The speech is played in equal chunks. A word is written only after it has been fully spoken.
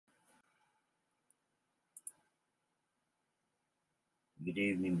Good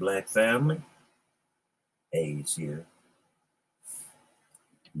evening, Black family. Hayes here.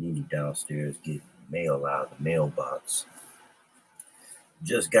 Nene downstairs getting mail out of the mailbox.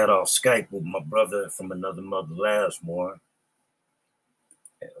 Just got off Skype with my brother from another mother, Lazmor.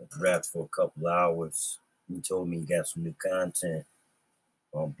 Rapped for a couple hours. He told me he got some new content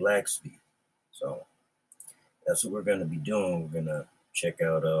on Black Speak. So that's what we're going to be doing. We're going to check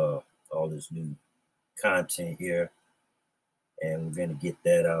out all this new content here, and we're going to get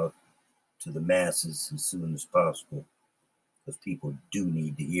that out to the masses as soon as possible because people do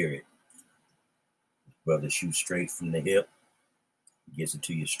need to hear it. Brother shoots straight from the hip, gets it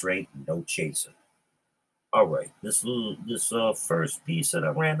to you straight, no chaser. All right, this first piece that I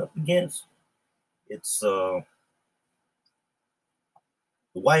ran up against, it's the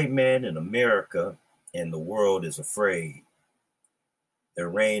white man in America and the world is afraid. Their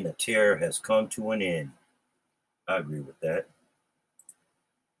reign of terror has come to an end. I agree with that.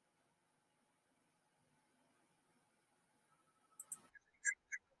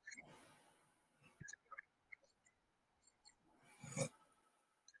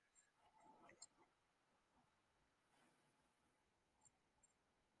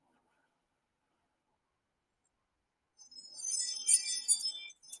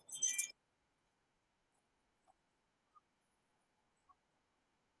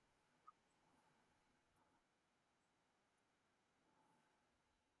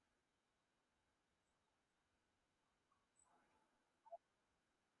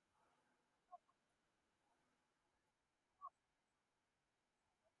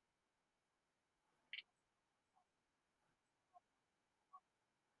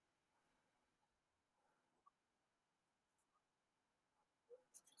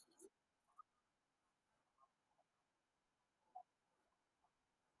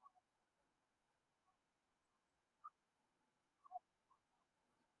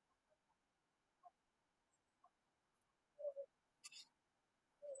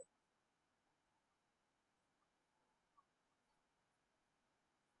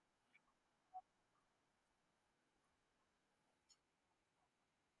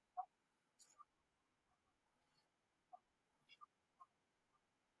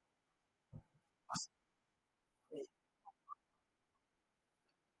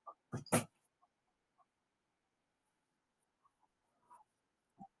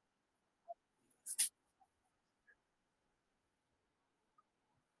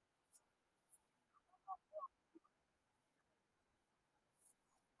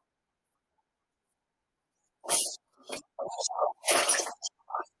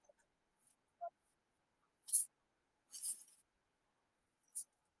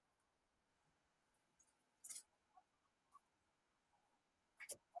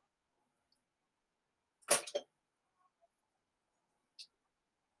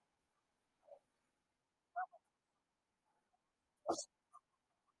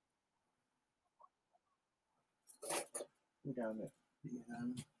 Who down there?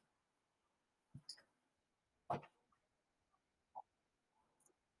 Yeah.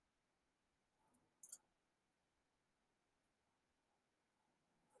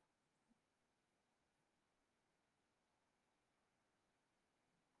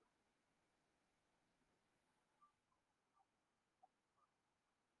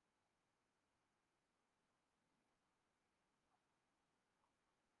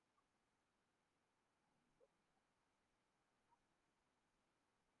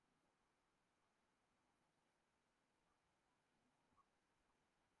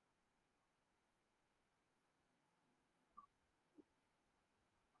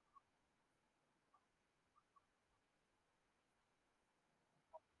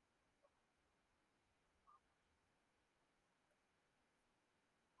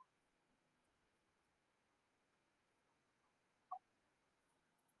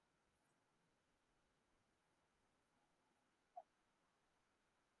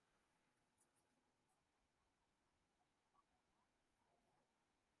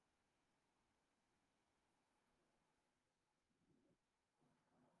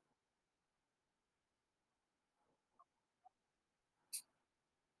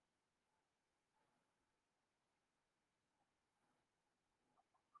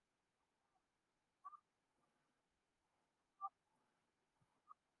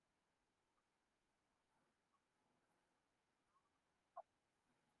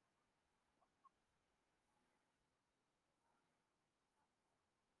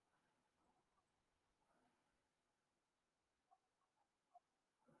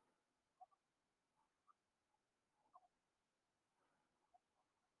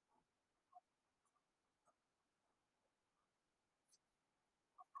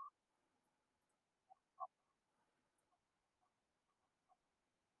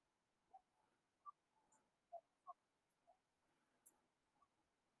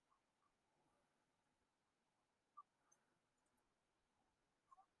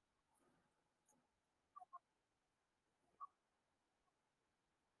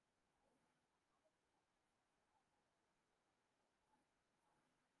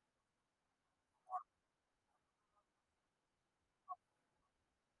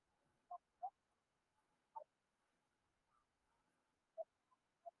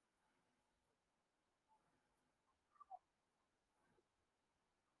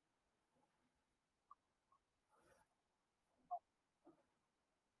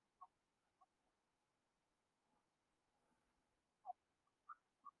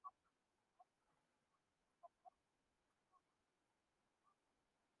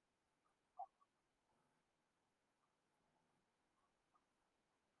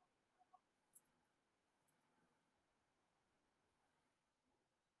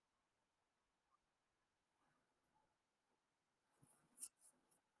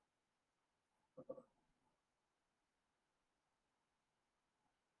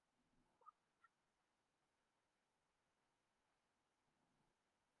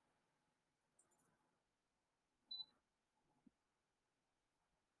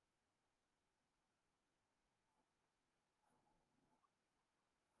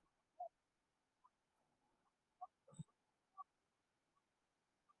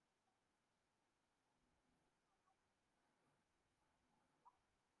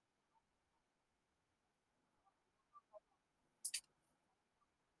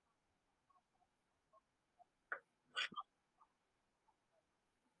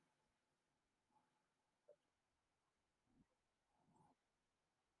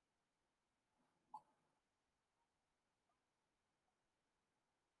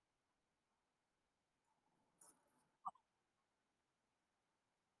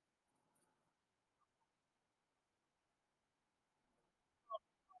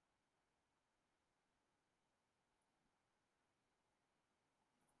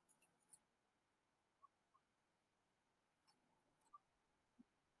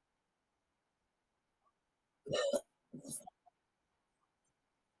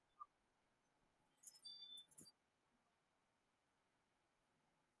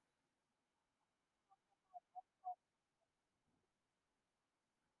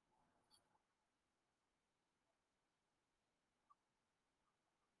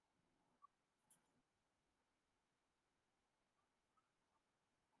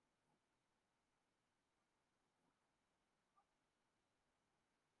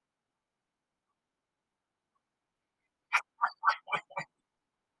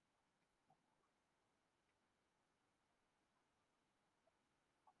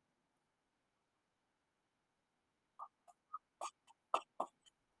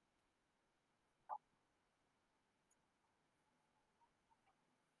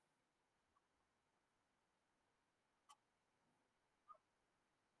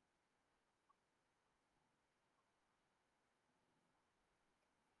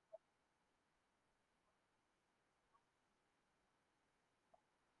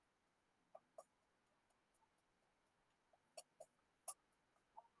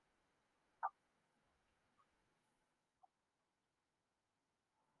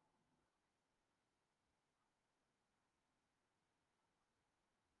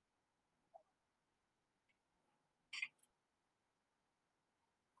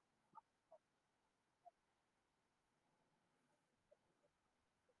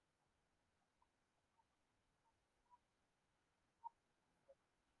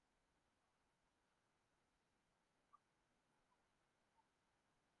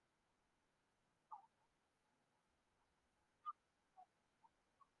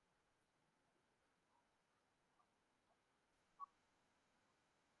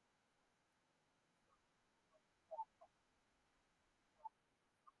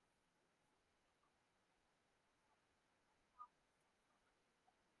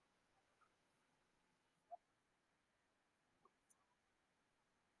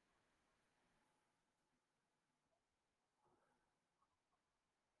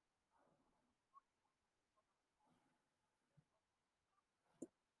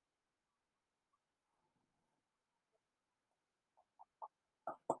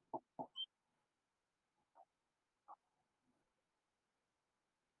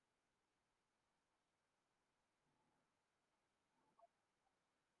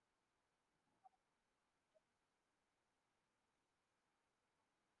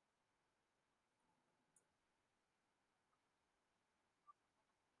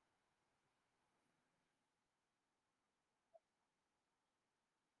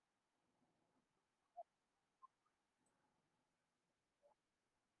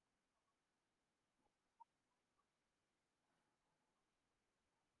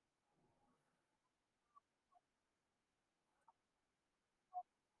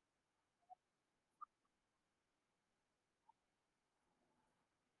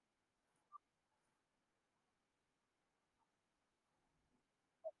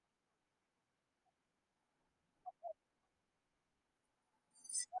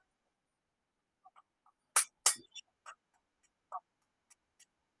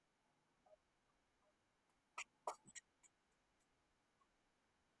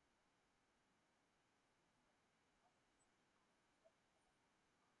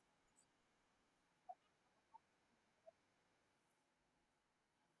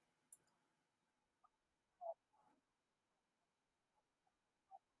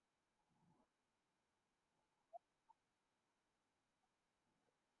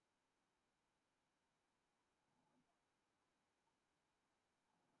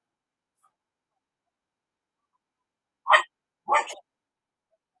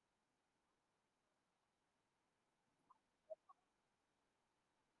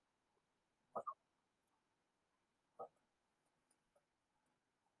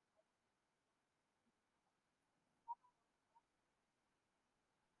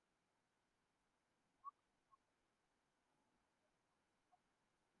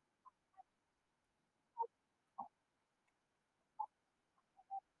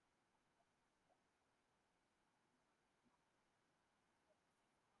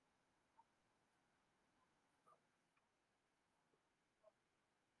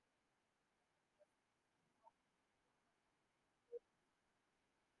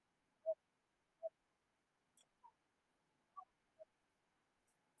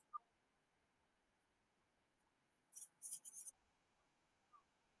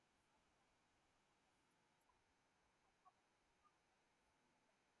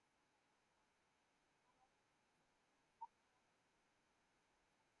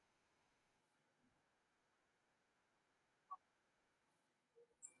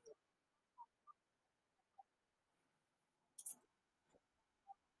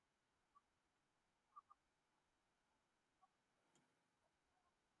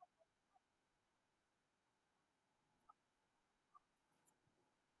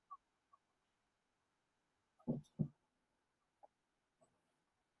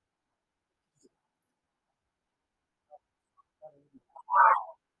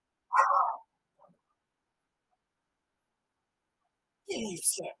 Yes,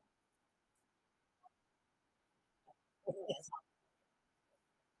 sir.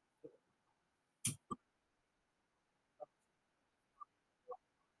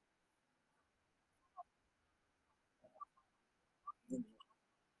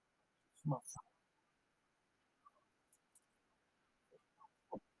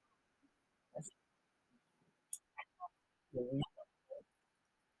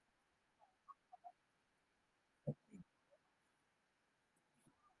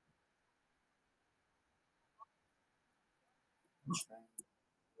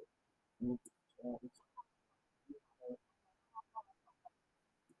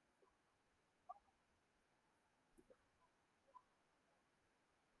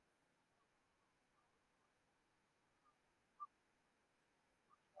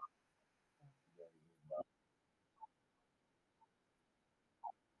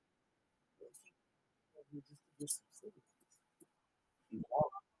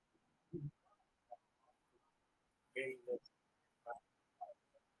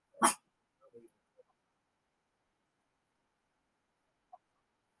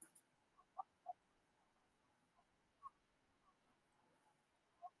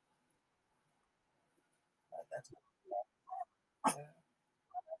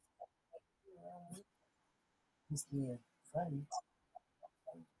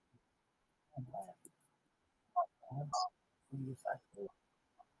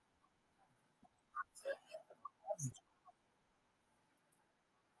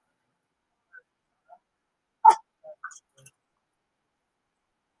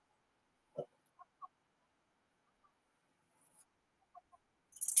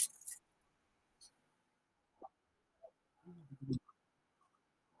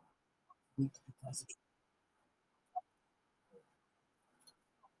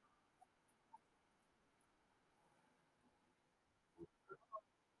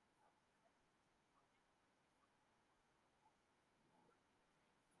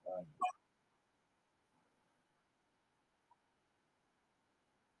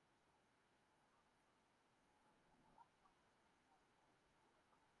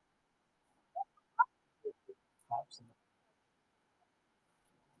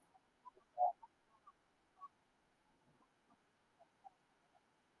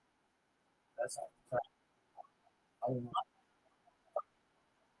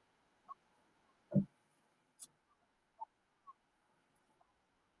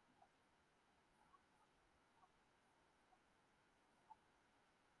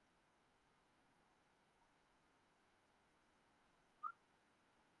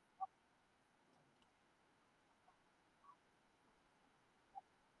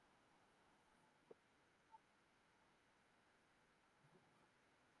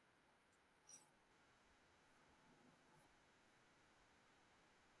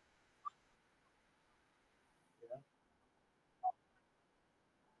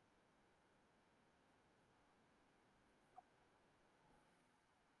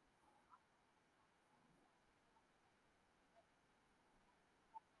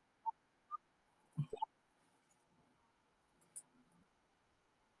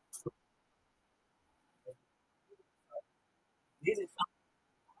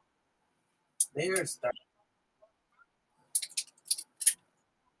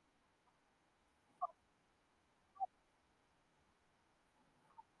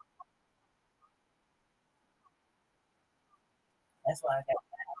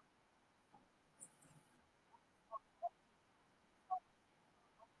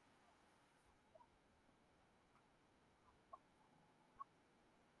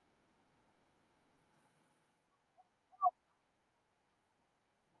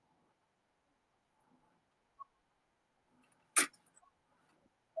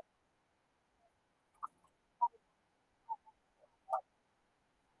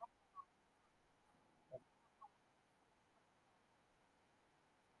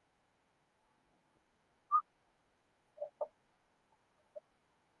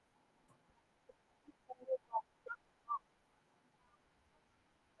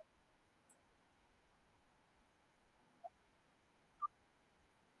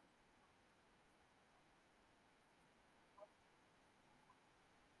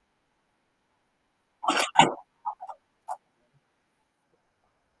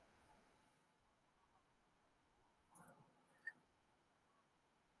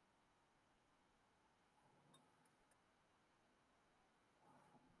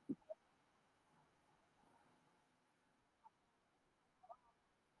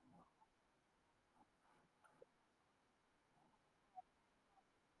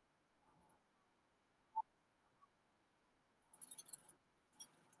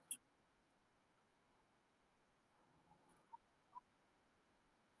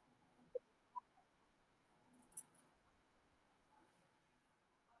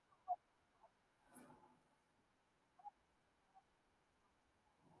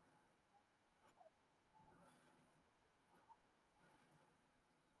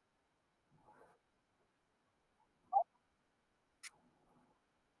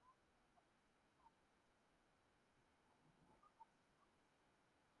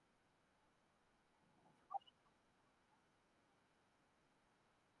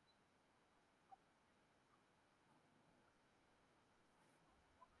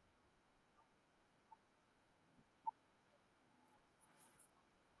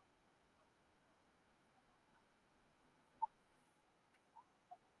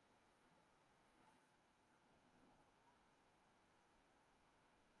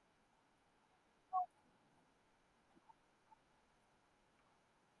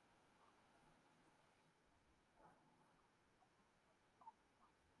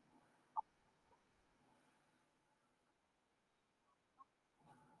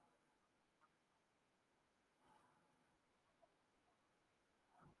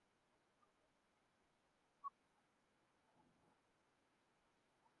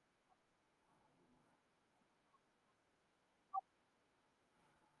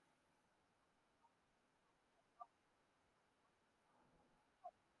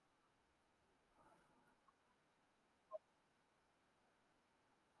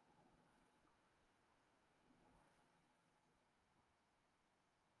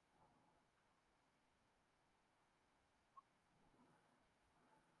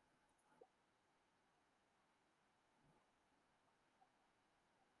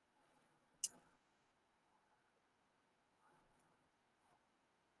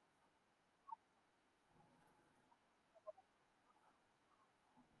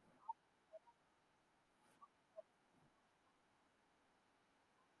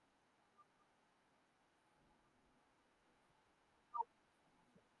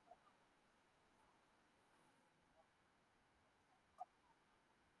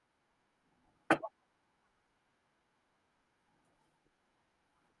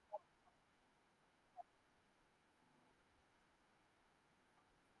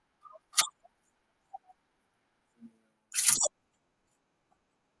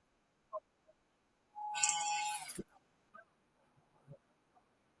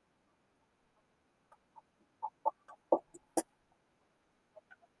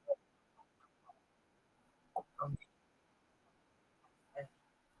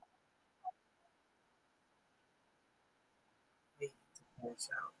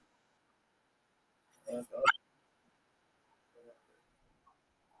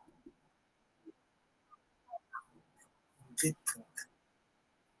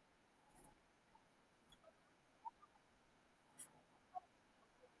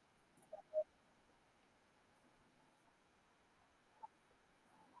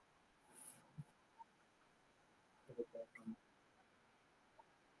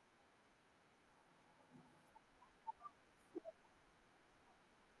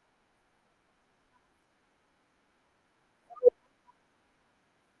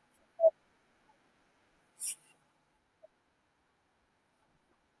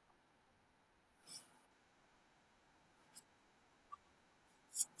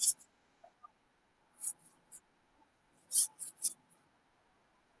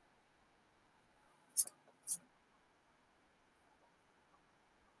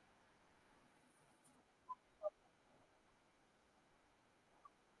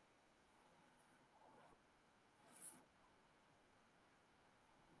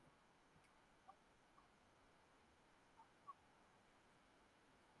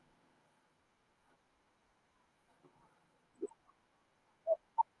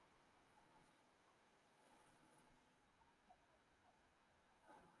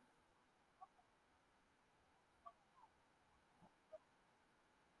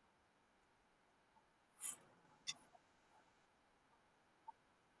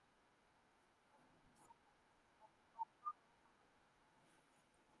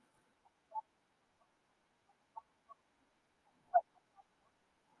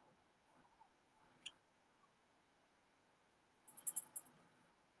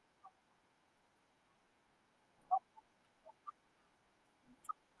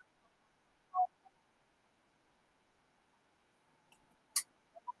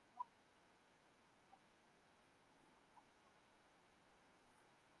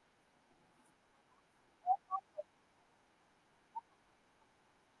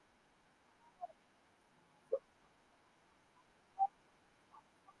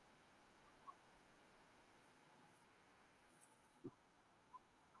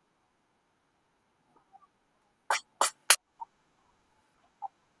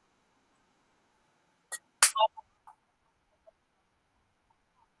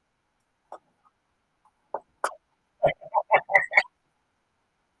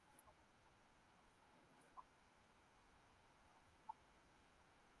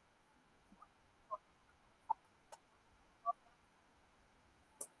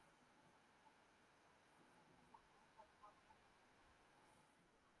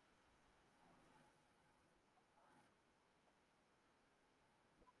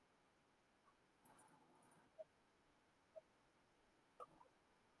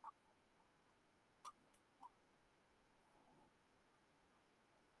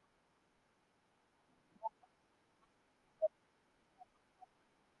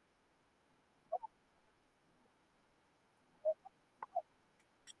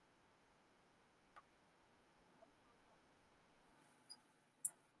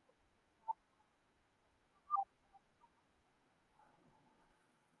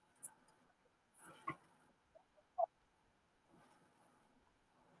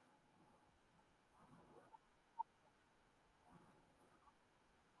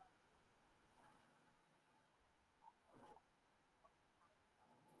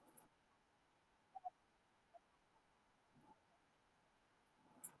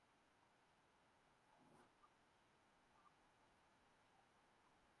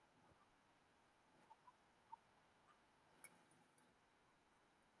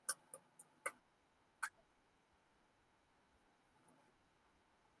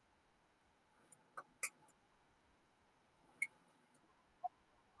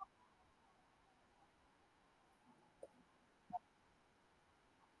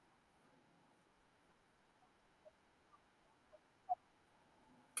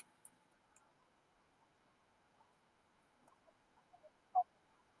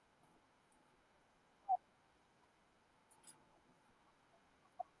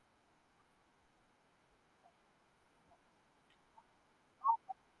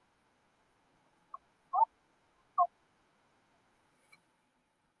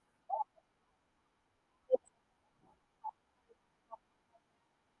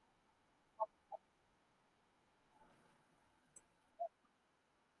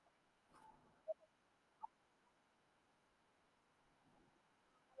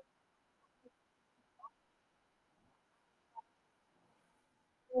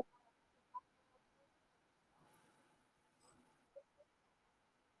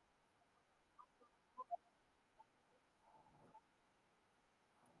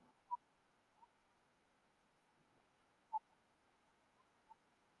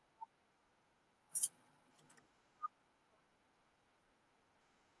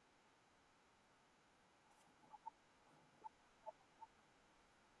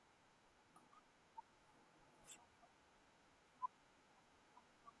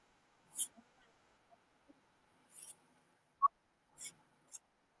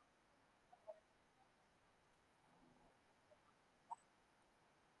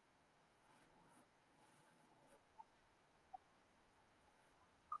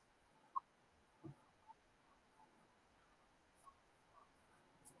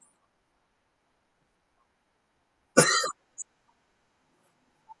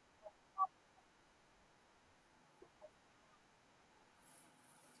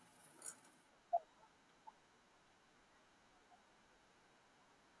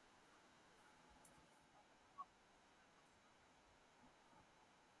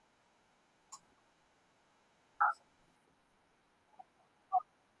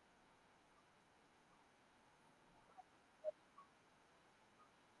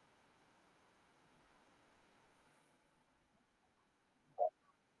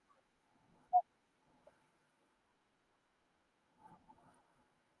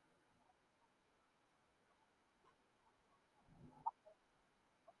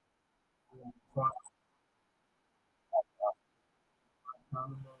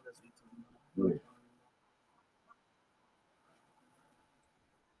 Good.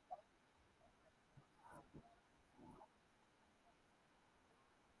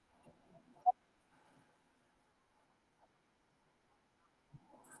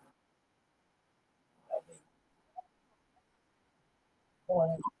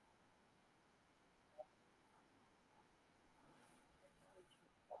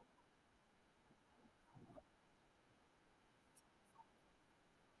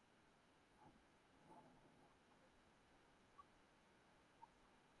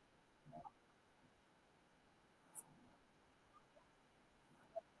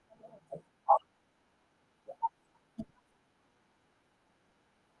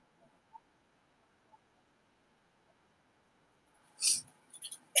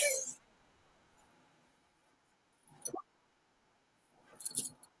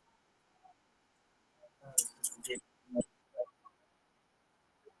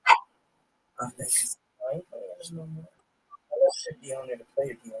 I think I ain't playing this no more. That should be on there to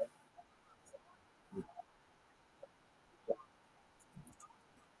play again.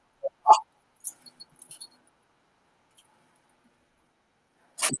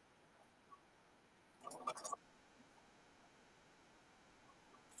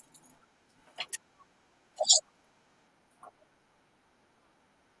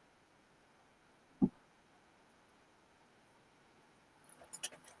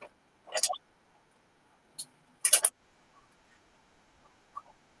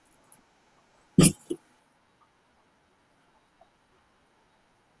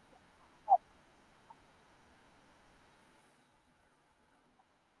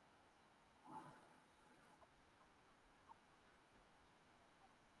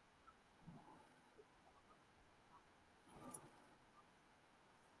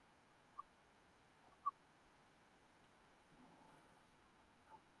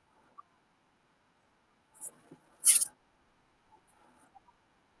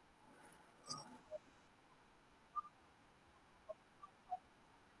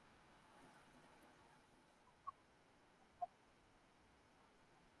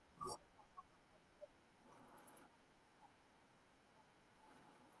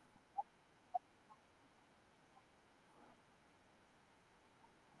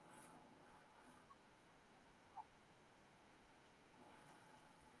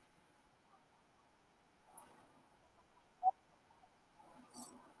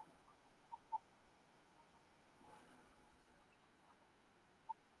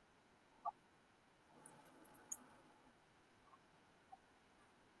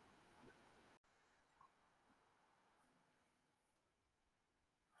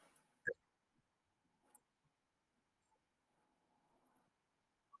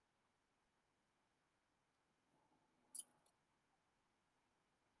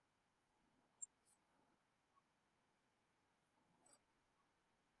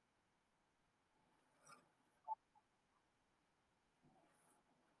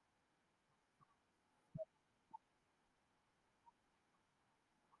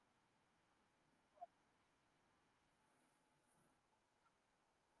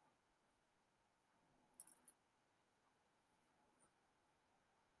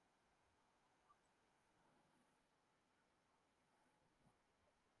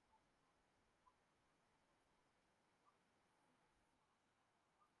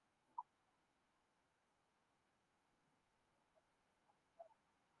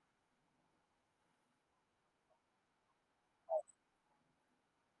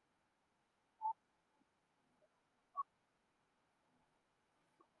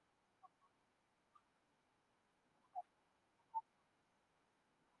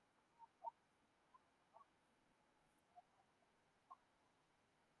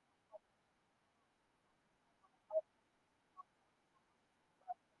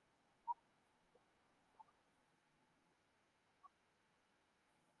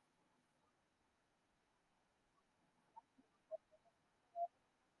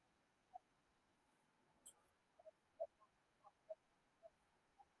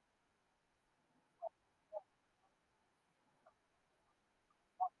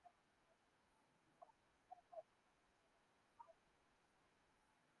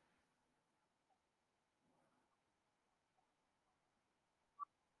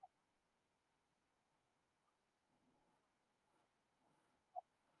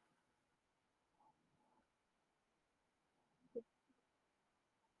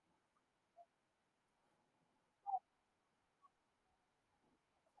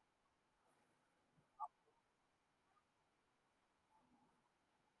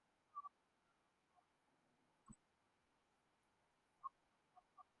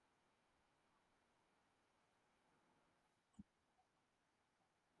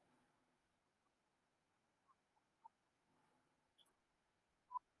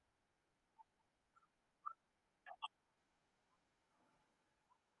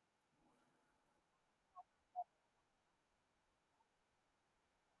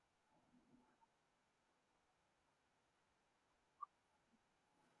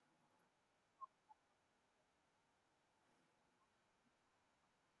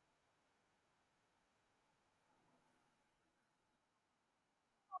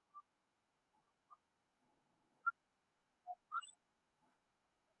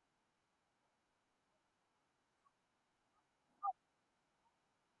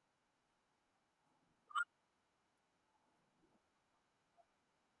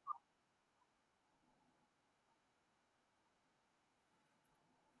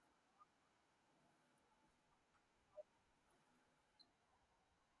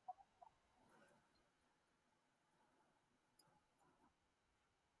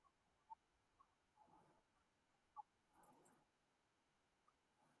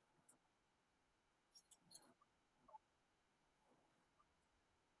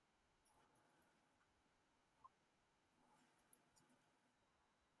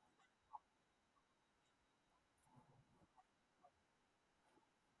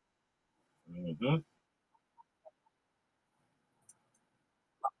 Mm-hmm.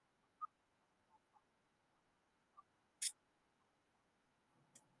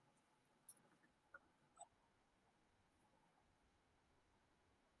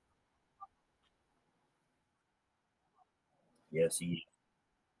 Yes, he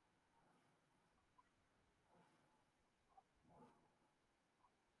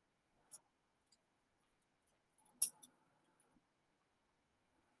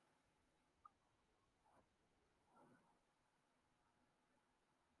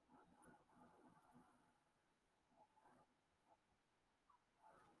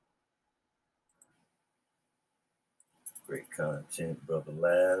great content, brother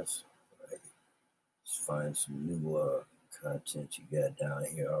Laz. All right, let's find some new content you got down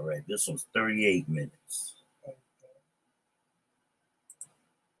here. All right, this one's 38 minutes.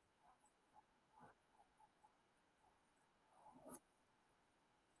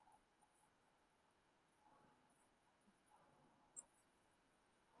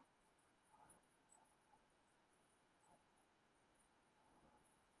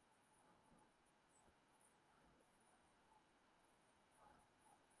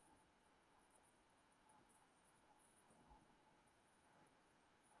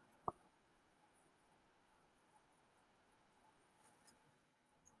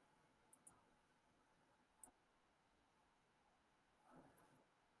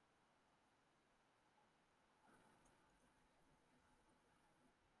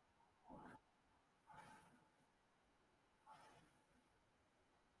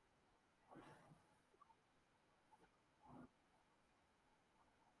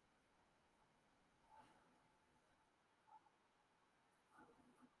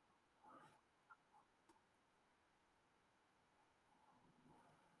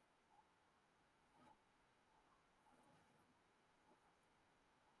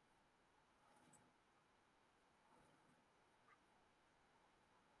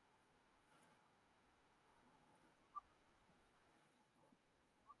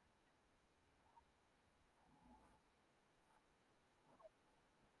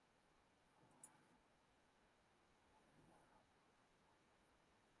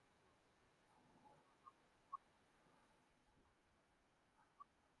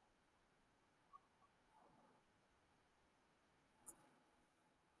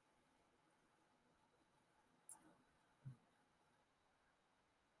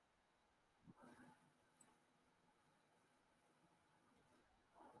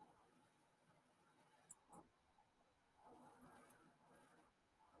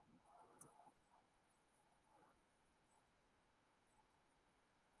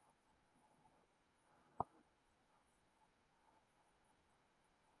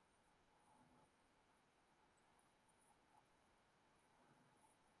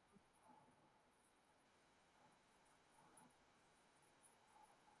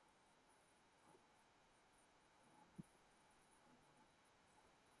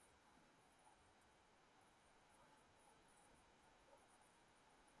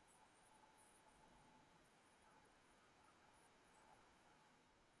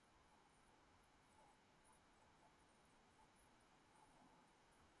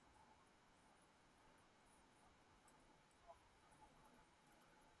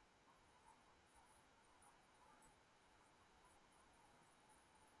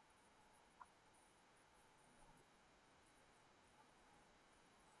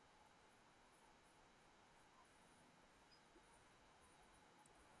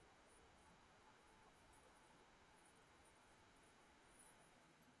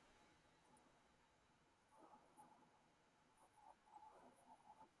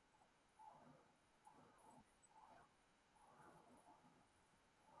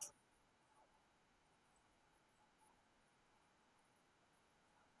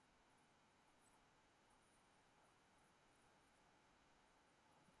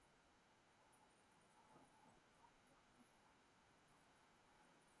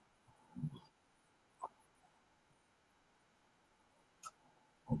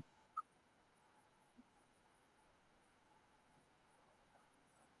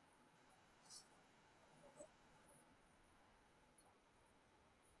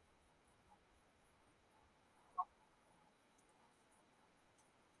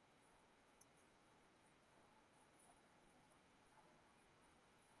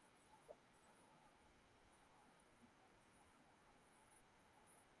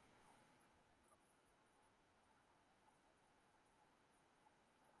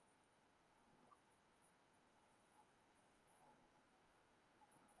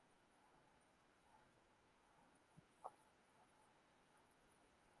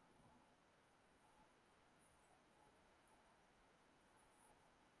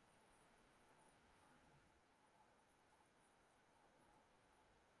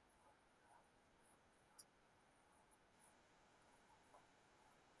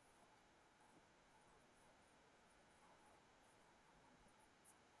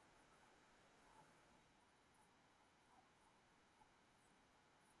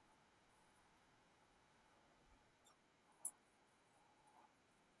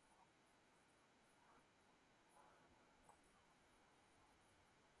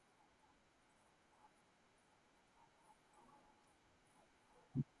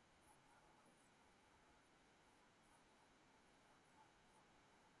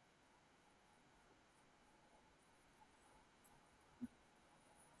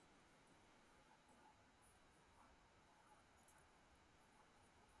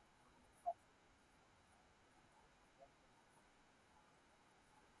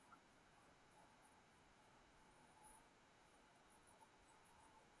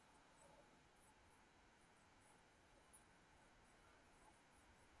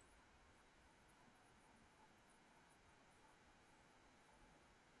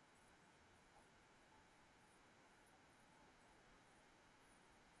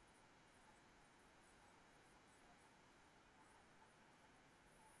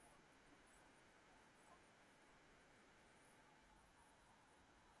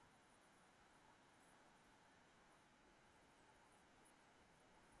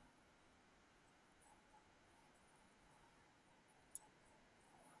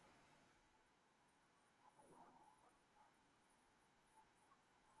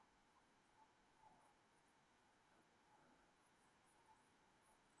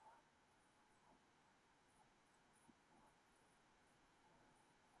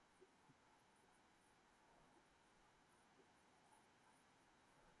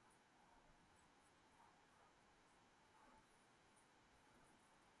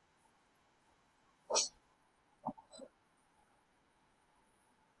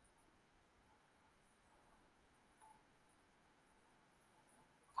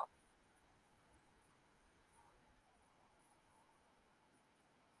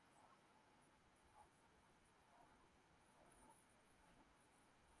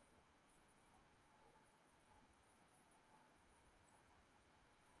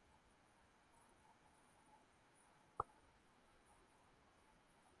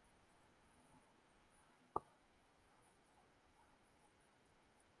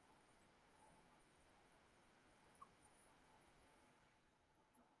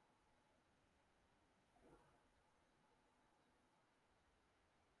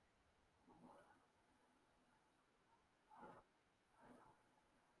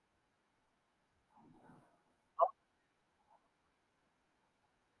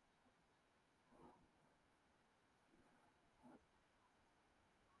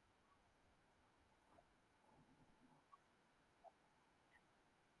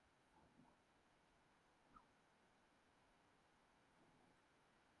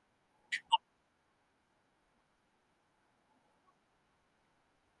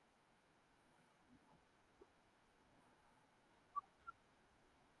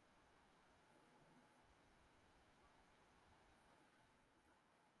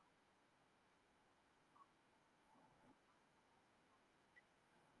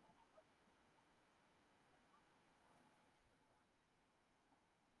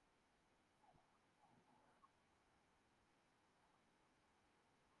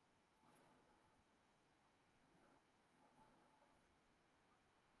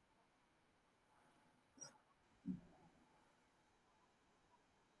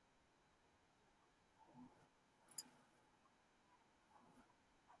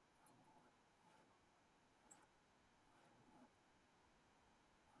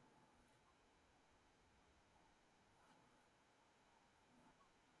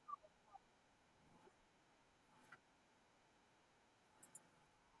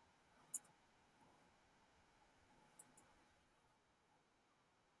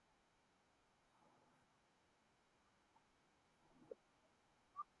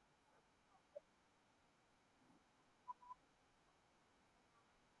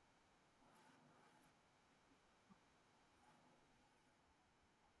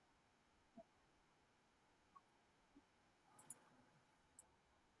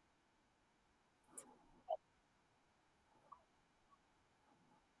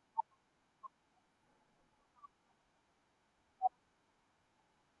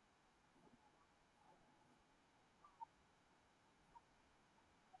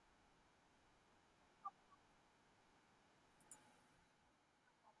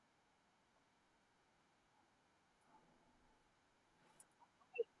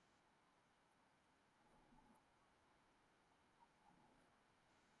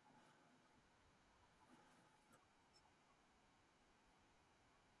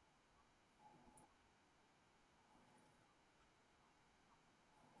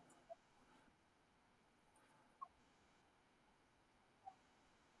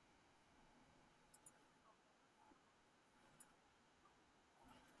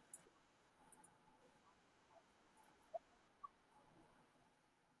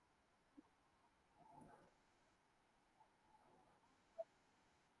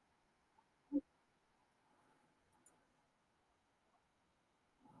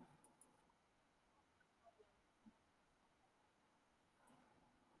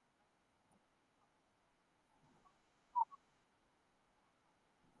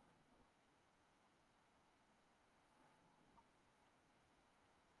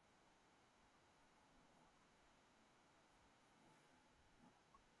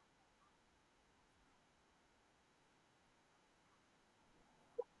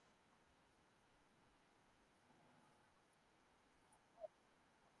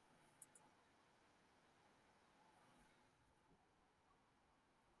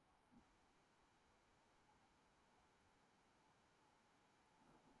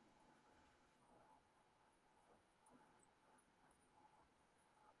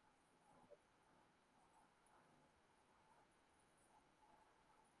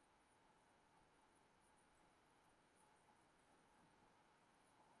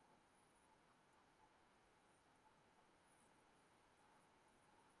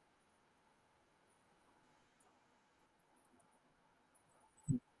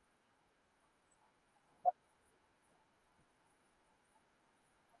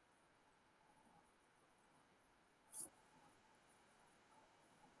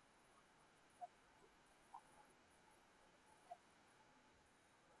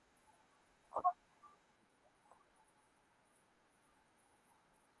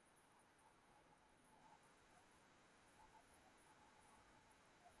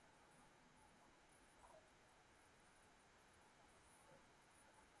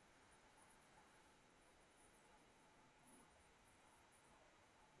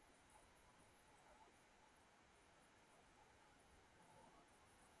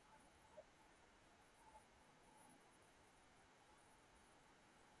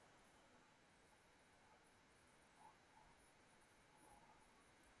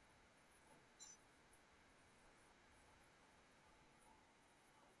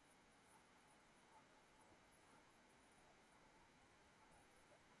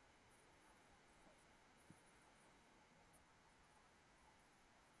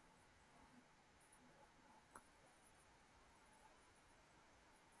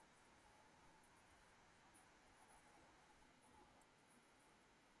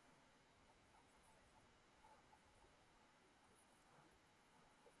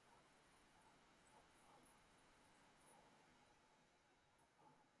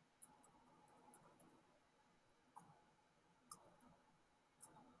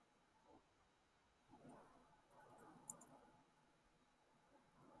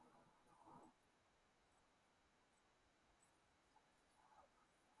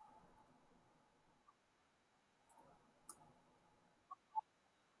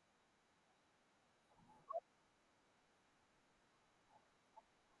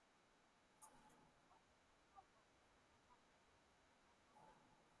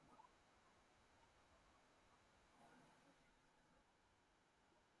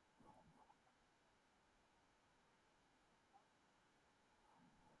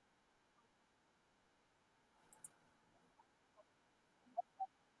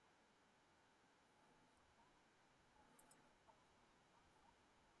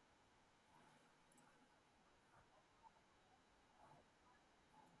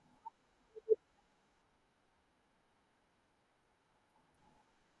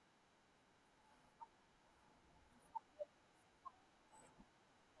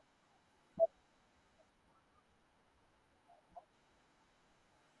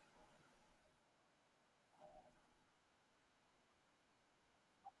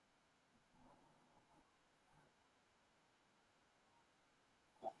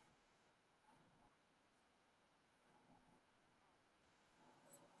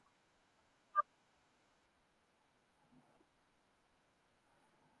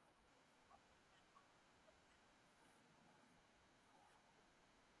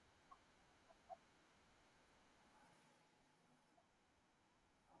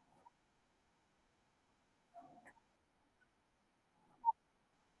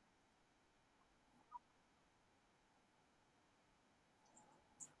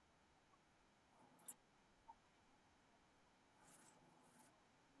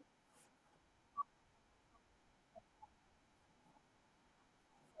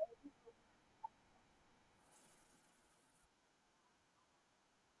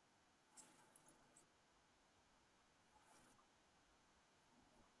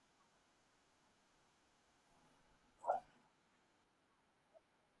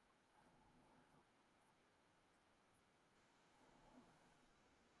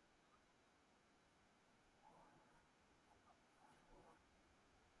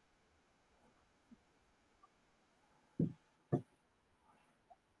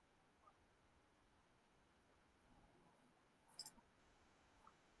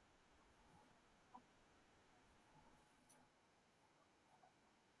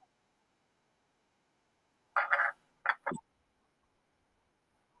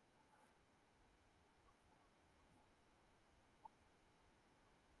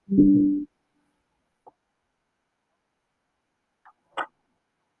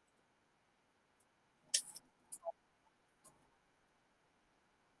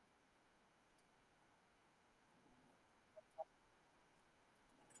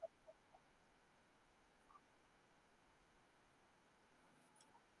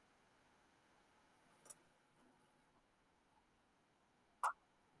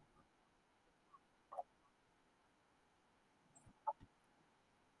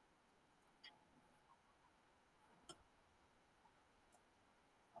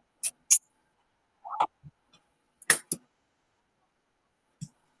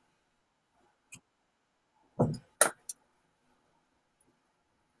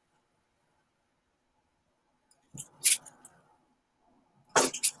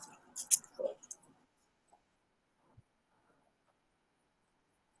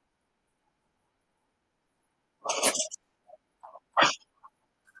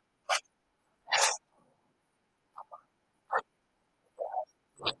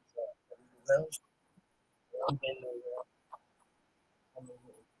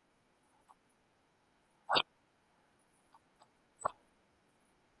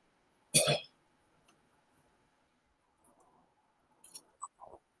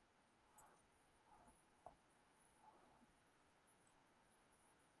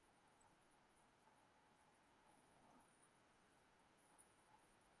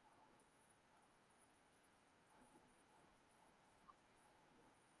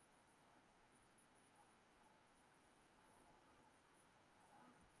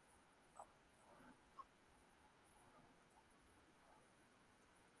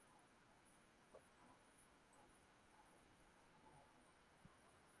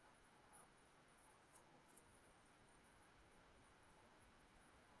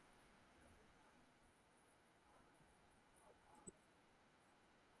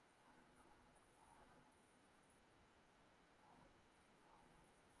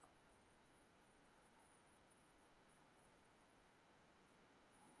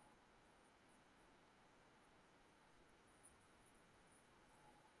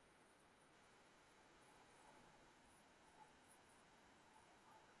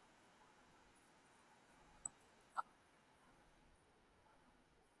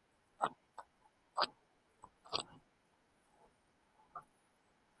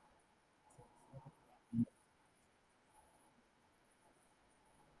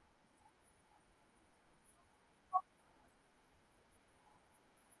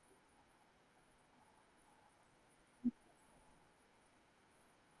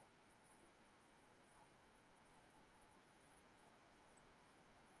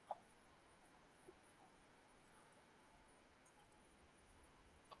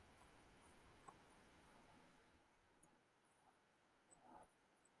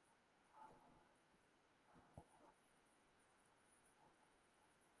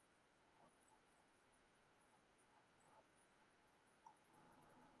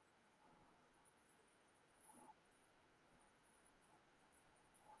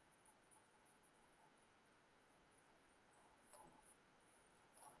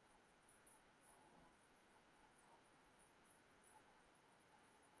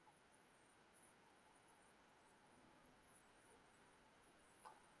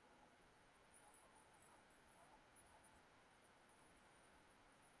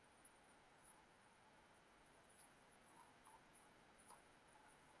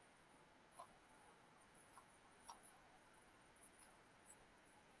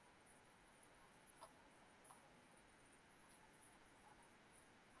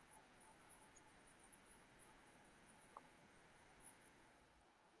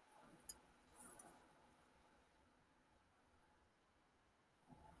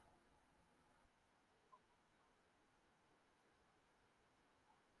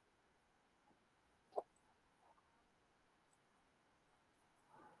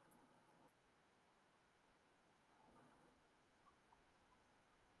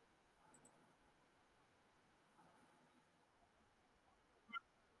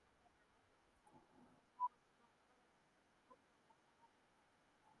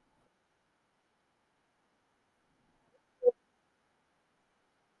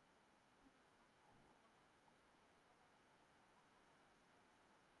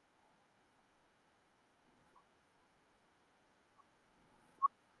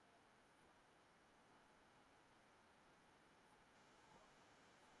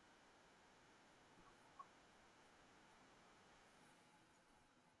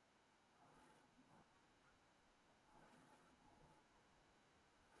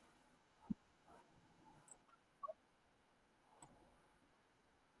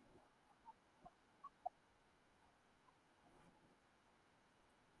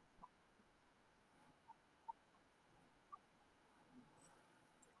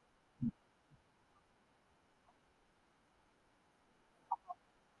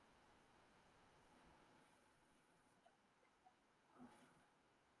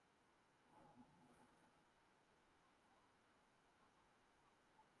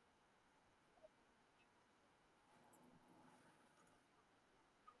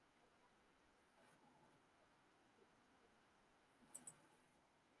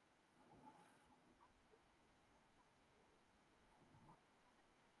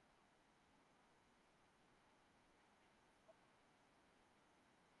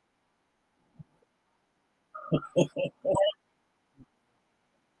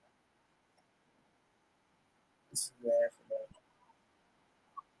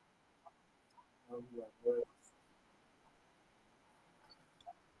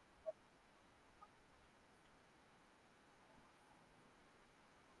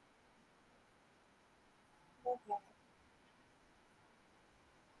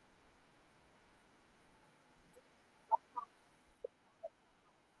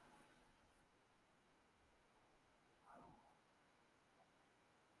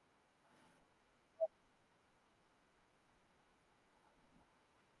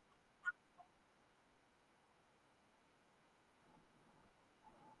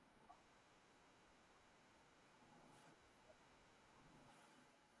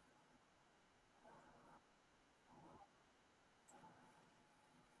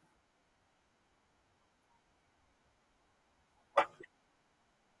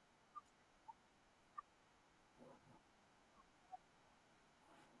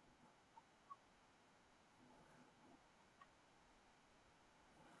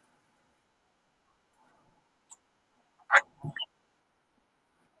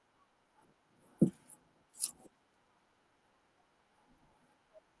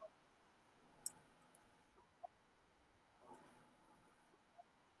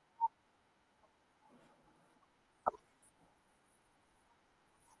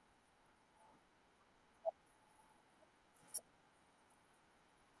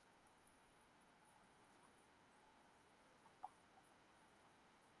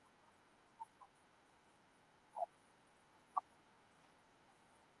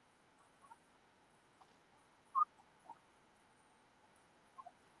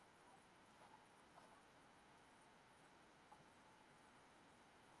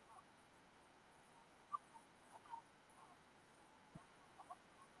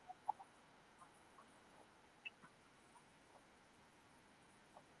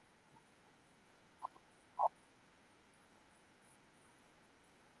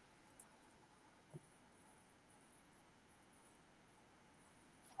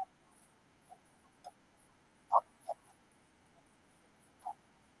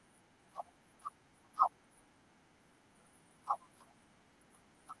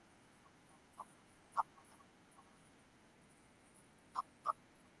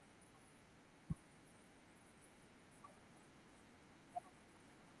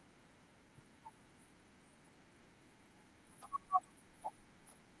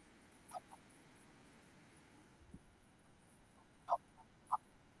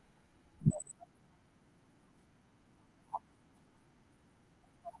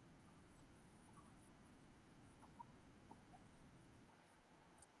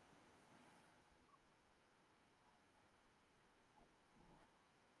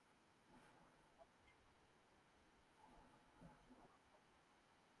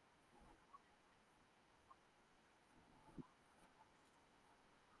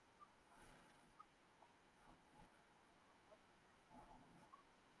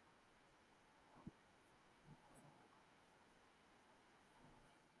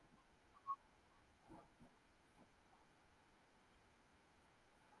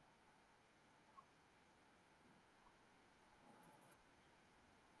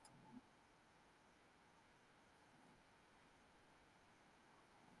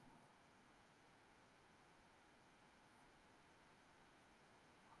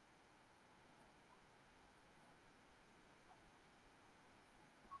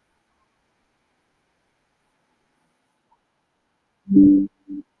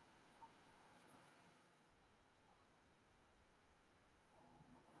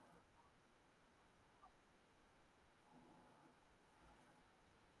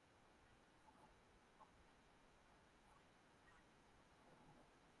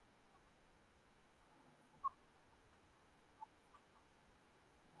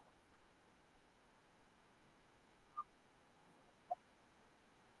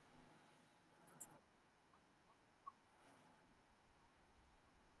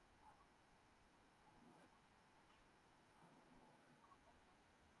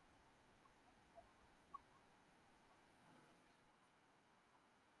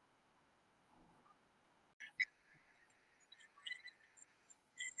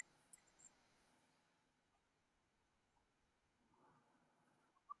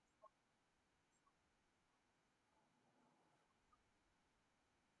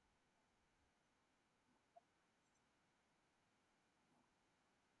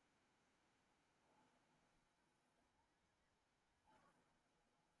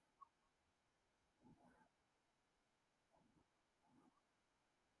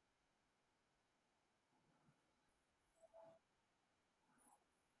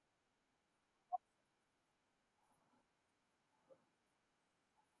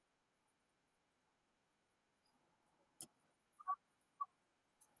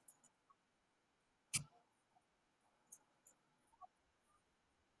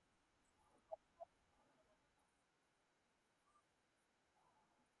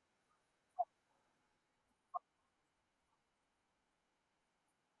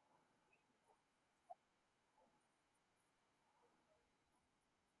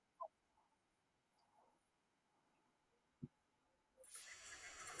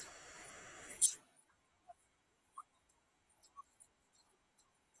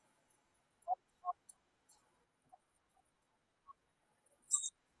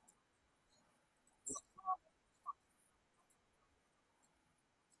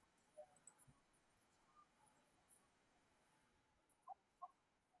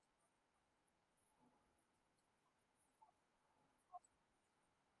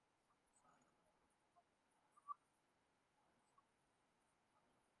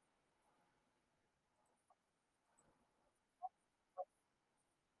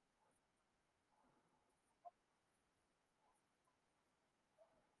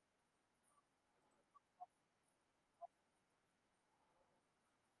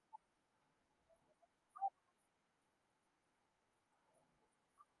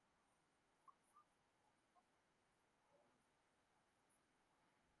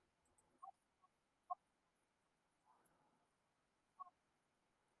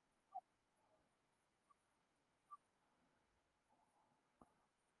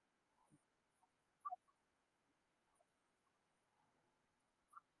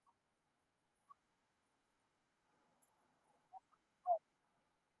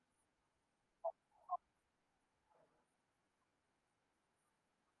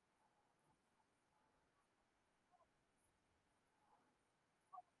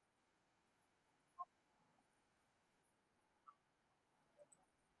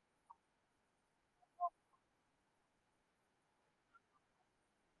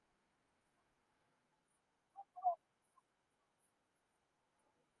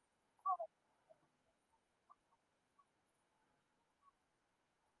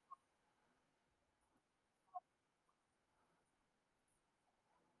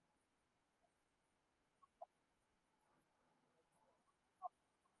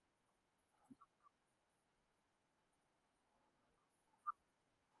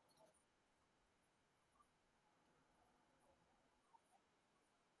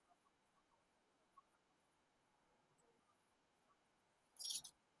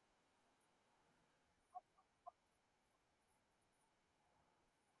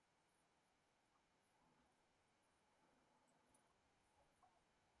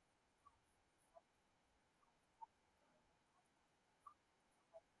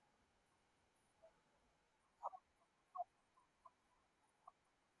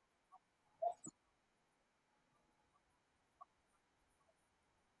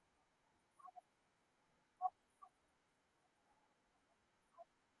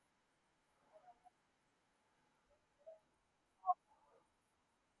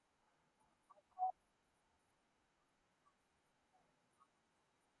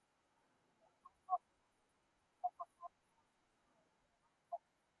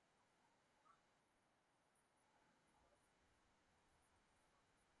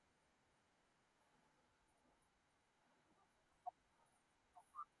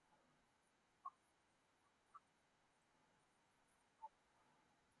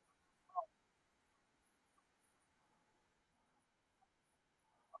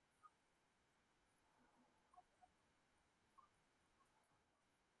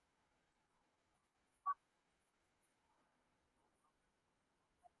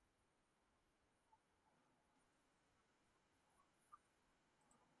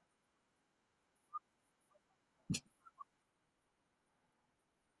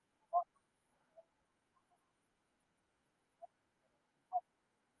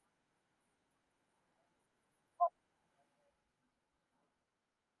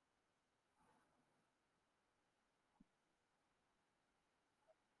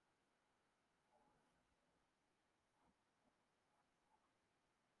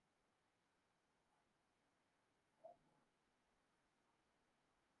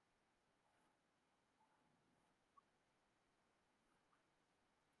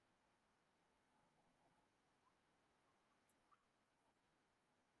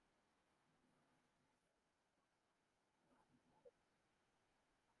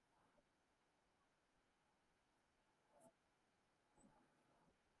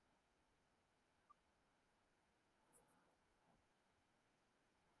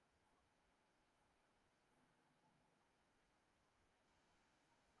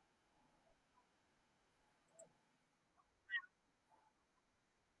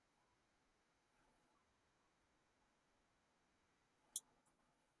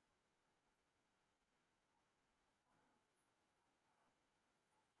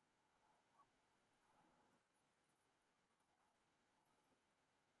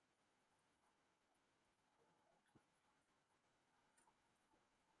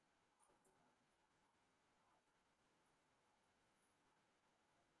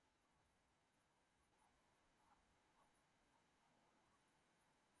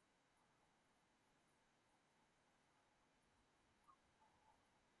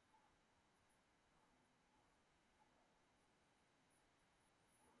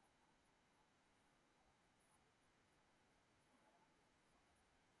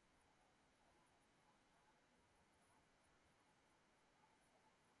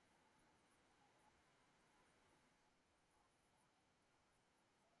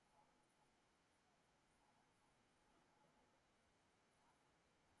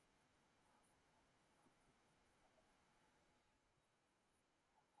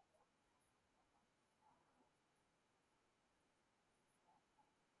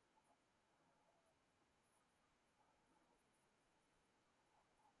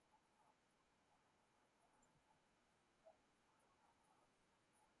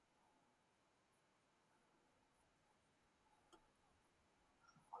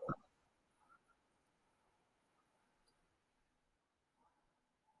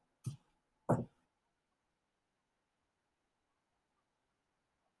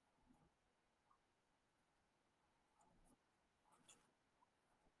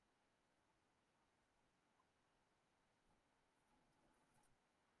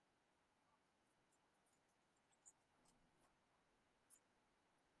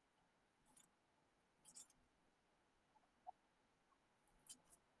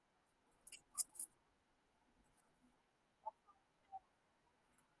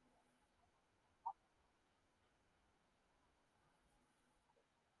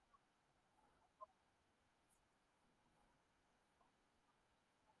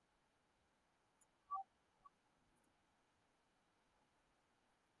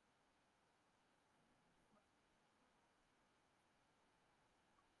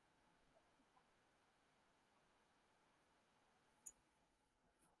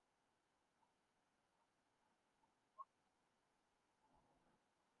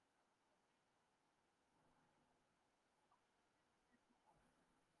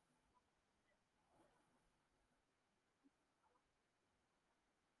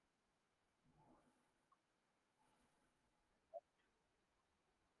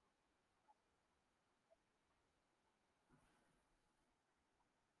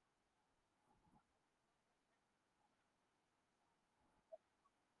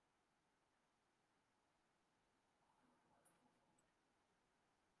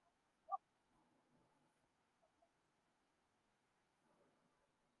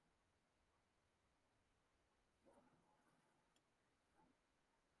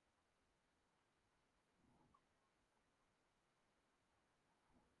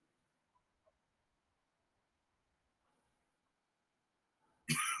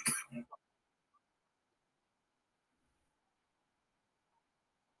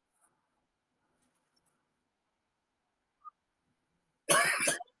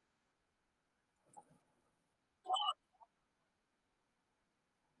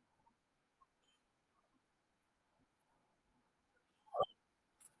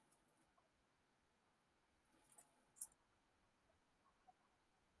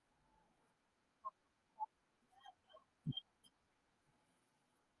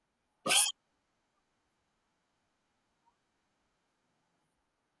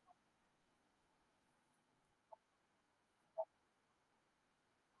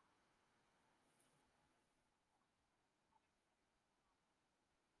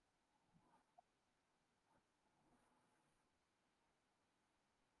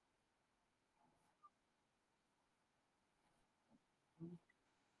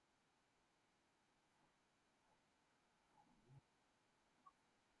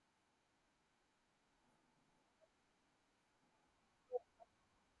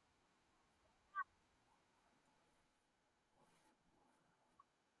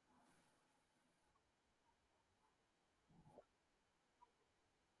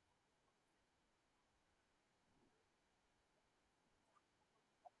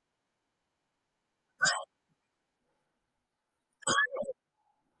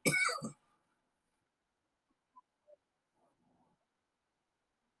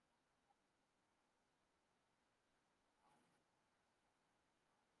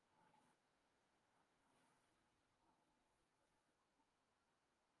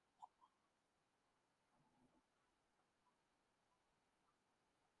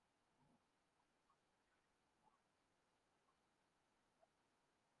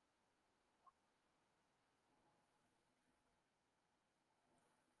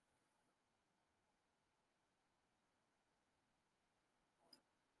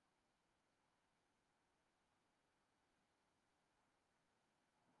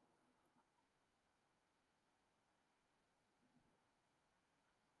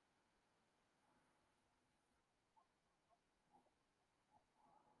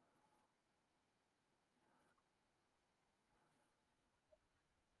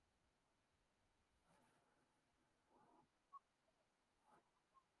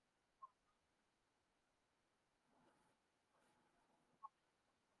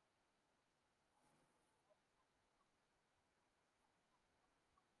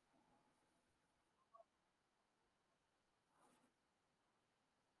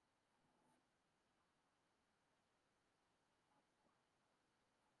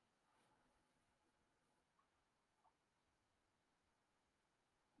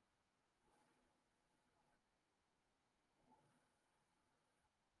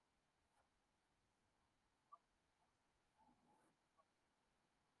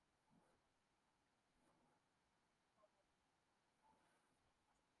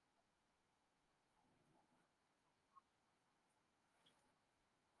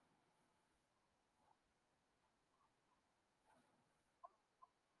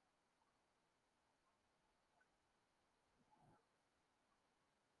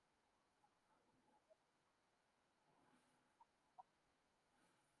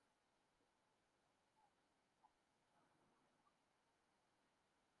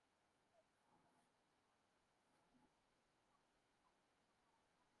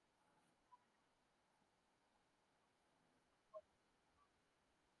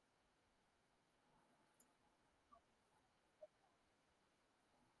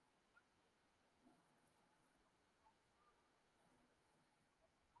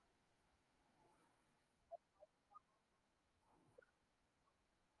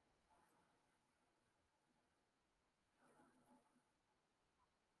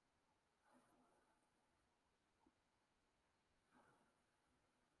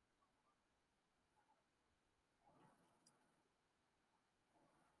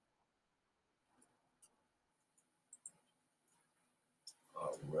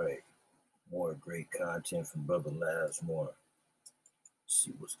 right. More great content from Brother Lazmor.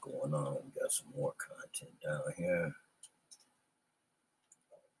 See what's going on. We got some more content down here.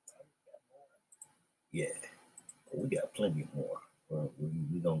 Yeah, we got plenty more.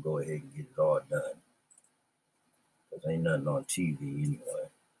 We gonna go ahead and get it all done. Cause ain't nothing on TV anyway.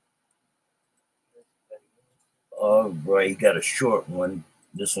 All right, you got a short one.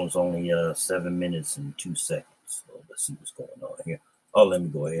 This one's only 7 minutes and 2 seconds. So let's see what's going on here. Oh, let me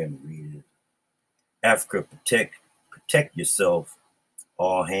go ahead and read it. Africa, protect yourself.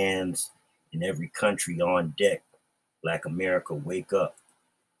 All hands in every country on deck. Black America, wake up.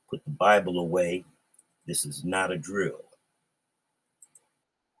 Put the Bible away. This is not a drill.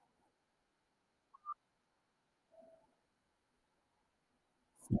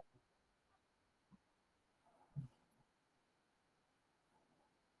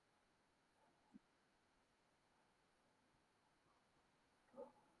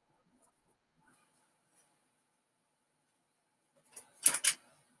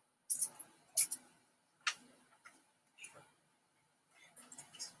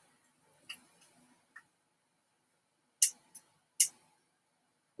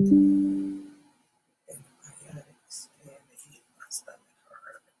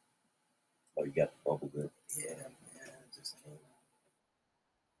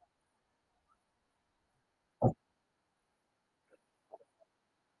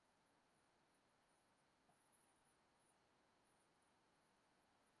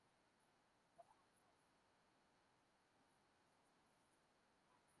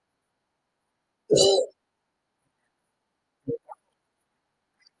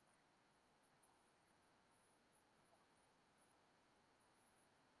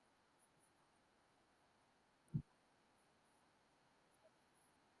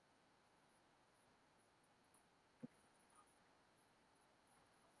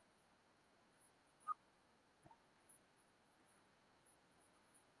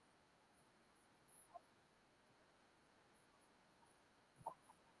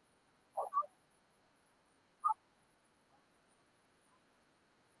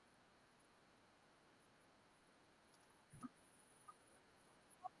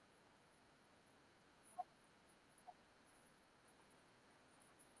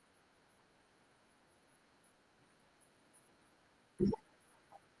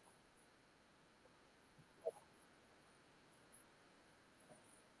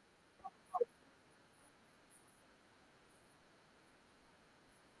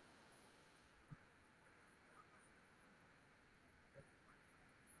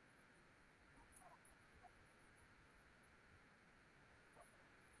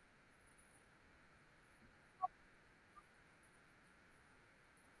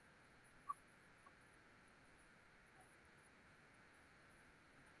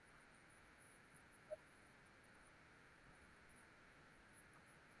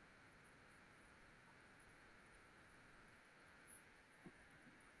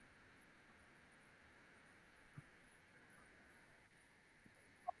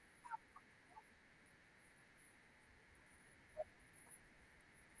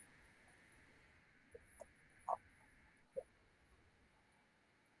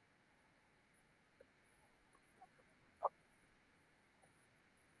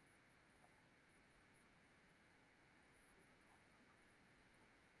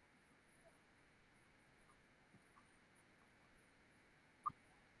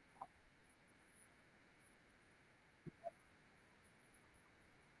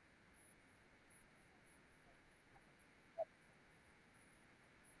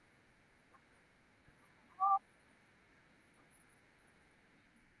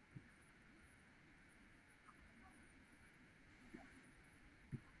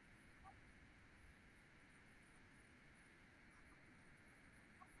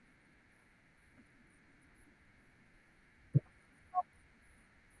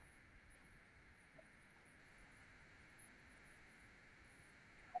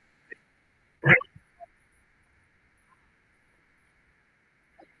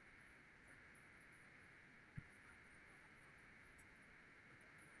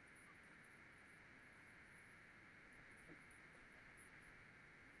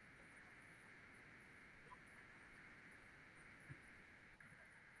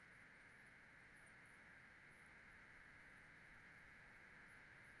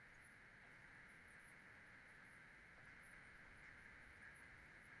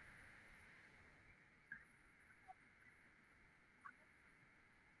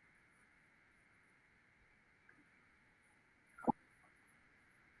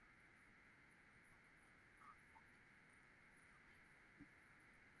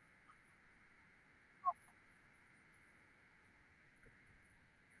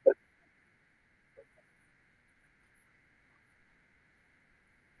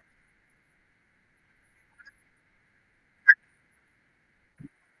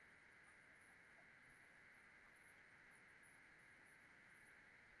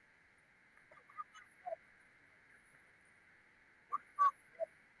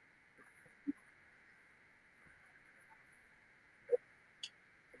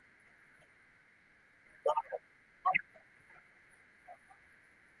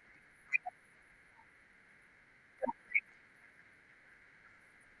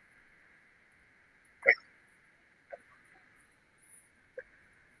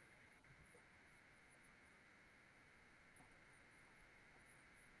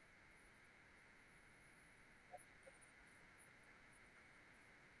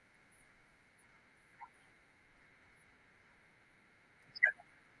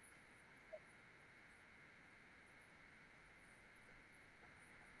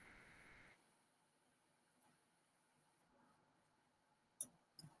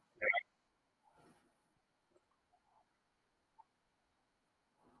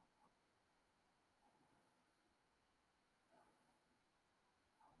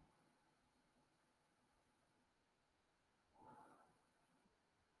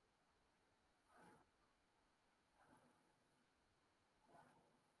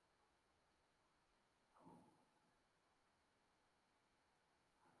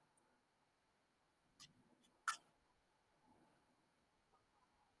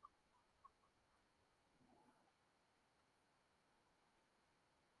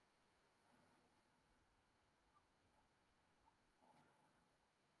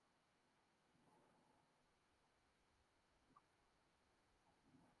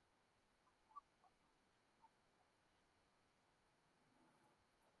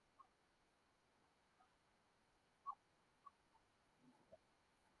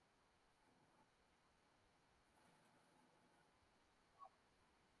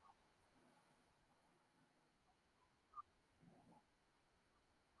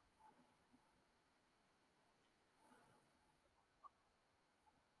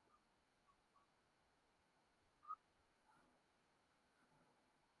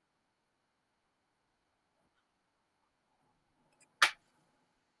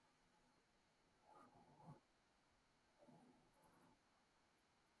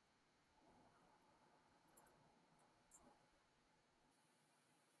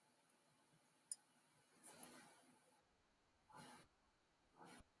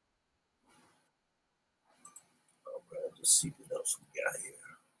 Let's see what else we got here.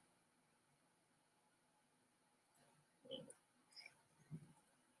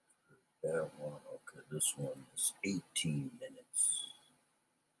 That one, okay. This one is 18 minutes.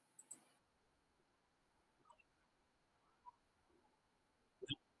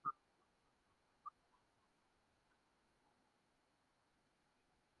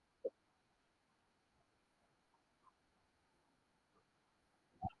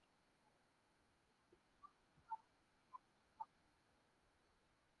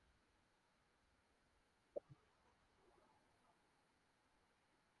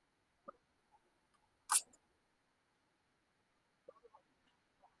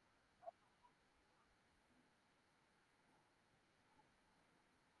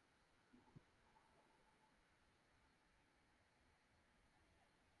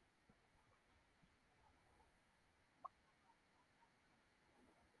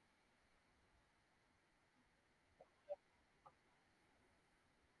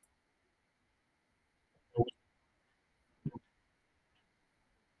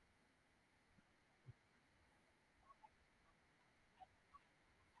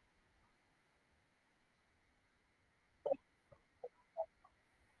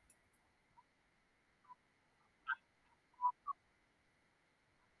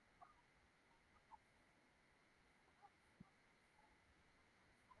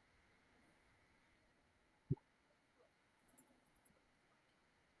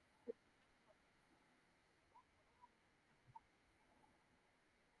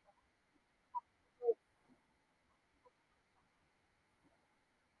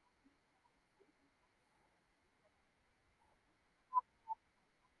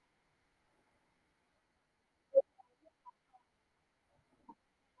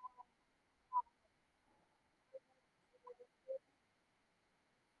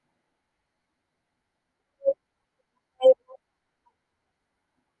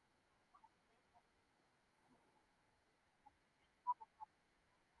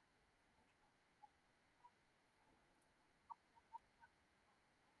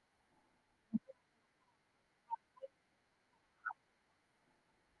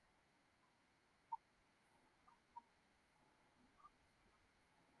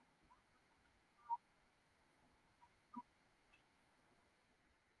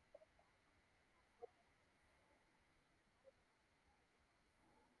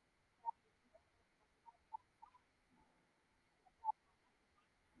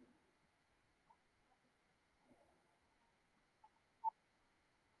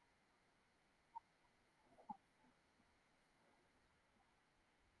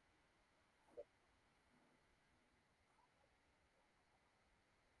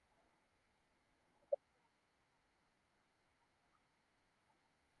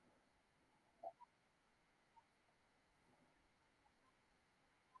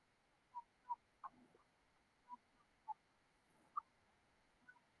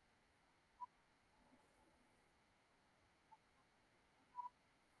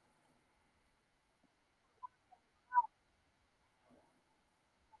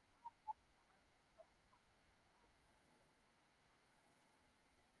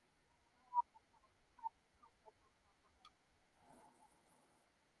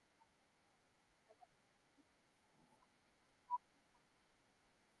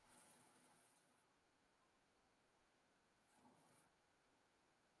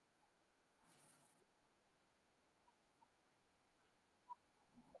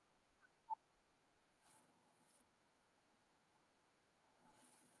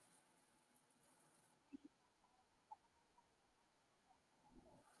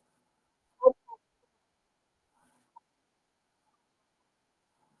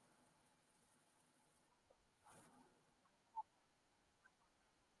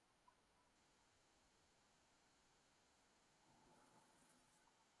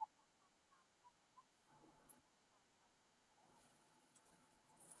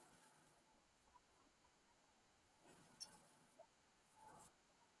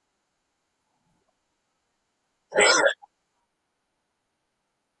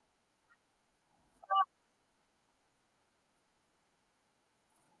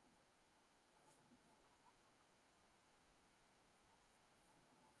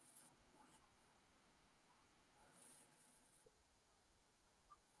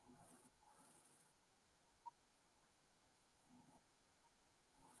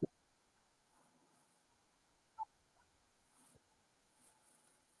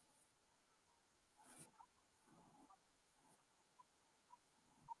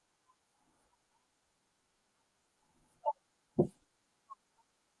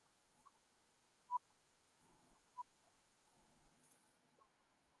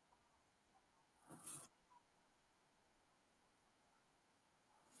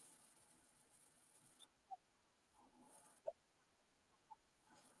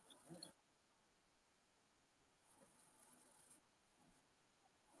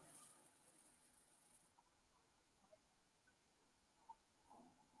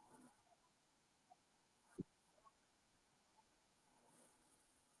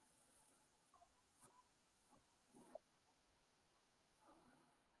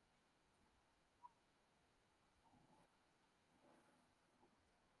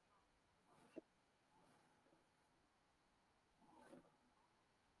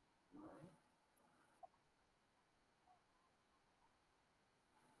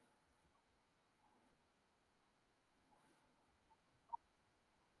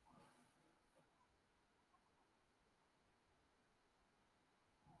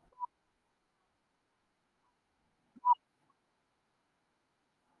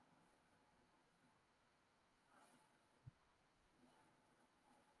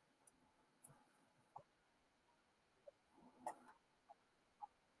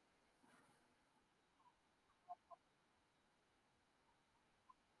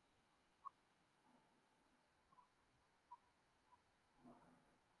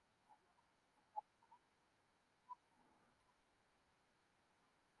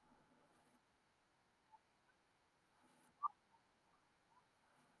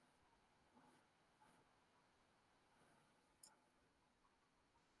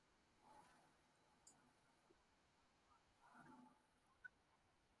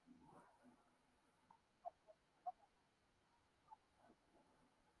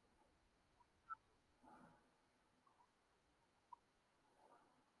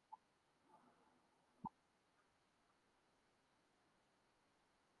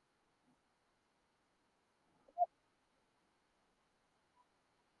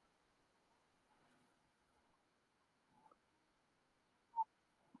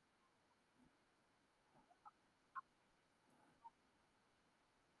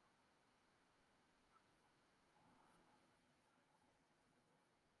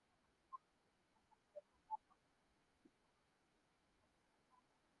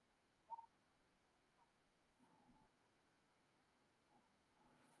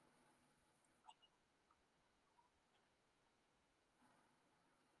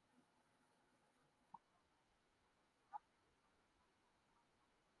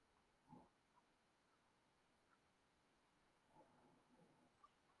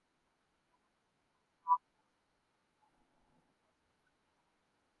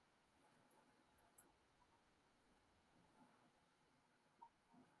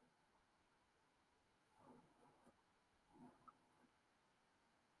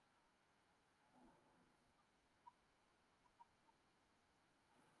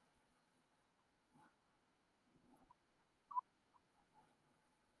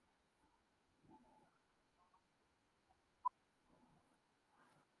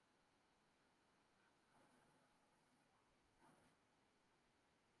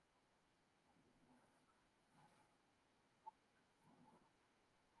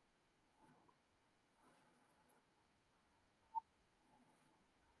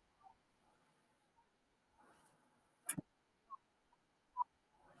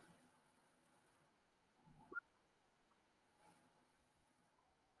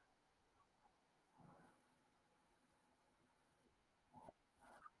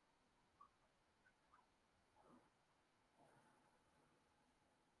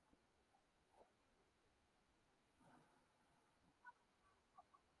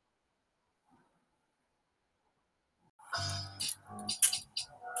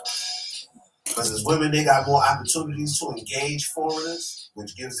 Because as women, they got more opportunities to engage foreigners,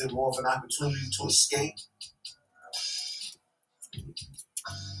 which gives them more of an opportunity to escape.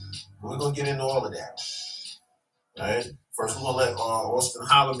 We're going to get into all of that. All right? First, we're going to let Austin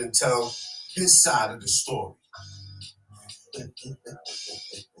Holloman tell his side of the story.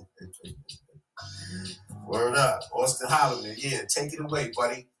 Word up. Austin Holloman, yeah, take it away,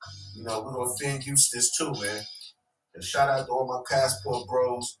 buddy. You know, we're going to fan use this too, man. And shout out to all my passport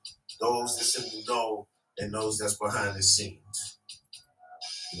bros, those that's in the know and those that's behind the scenes.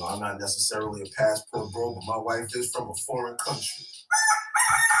 You know, I'm not necessarily a passport bro, but my wife is from a foreign country.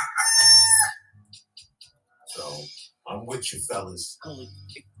 So I'm with you, fellas. You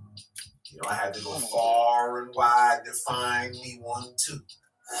know, I had to go far and wide to find me one, too.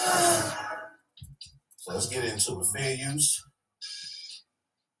 So let's get into it. Fair use.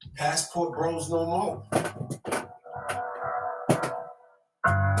 Passport bros no more.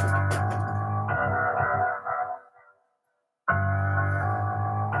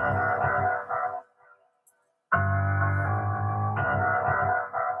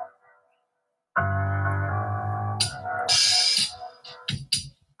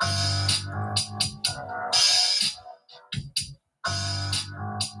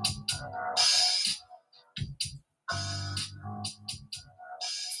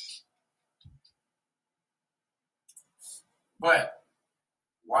 But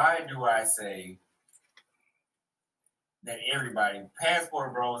why do I say that everybody,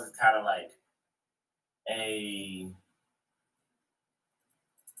 passport bros is kind of like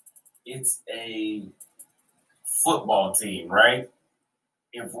it's a football team, right?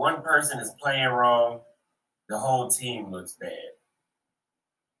 If one person is playing wrong, the whole team looks bad.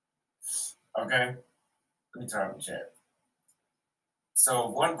 Okay? Let me turn on the chat. So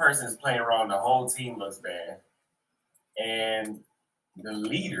if one person is playing wrong, the whole team looks bad. And the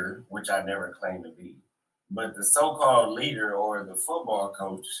leader, which I never claimed to be, but the so-called leader or the football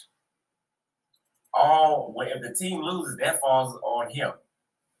coach, if the team loses, that falls on him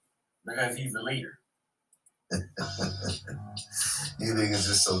because he's the leader. You niggas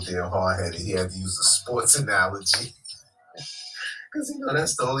just so damn hard-headed. He had to use a sports analogy. Because, you know,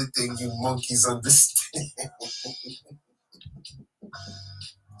 that's the only thing you monkeys understand.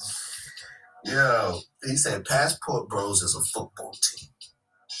 Yo, he said Passport Bros is a football team.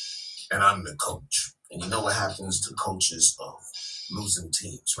 And I'm the coach. And you know what happens to coaches of losing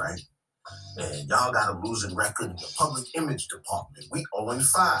teams, right? And y'all got a losing record in the public image department. We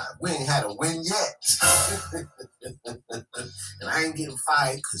 0-5. We ain't had a win yet. And I ain't getting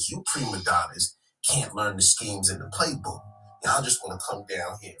fired because you prima donnas can't learn the schemes in the playbook. Y'all just want to come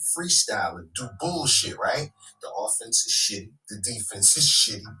down here and freestyle and do bullshit, right? The offense is shitty. The defense is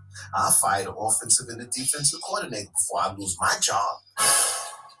shitty. I'll fire the offensive and the defensive coordinator before I lose my job.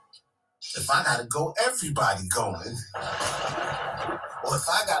 If I got to go, everybody going. Or if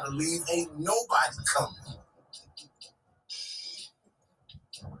I got to leave, ain't nobody coming.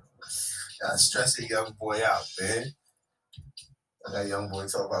 Gotta stress a young boy out, man. I got a young boy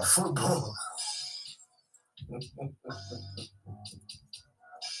talk about football.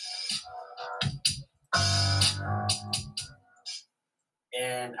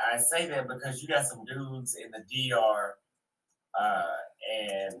 And I say that because you got some dudes in the DR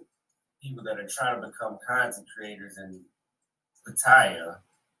and people that are trying to become content creators in Pattaya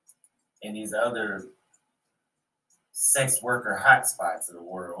and these other sex worker hotspots of the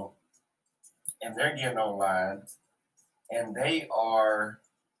world. And they're getting online and they are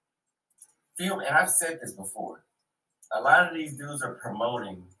filming. And I've said this before. A lot of these dudes are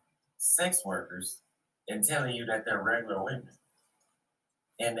promoting sex workers and telling you that they're regular women.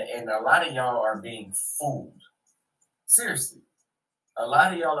 And a lot of y'all are being fooled. Seriously. A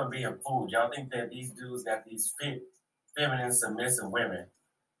lot of y'all are being fooled. Y'all think that these dudes got these fit, feminine, submissive women.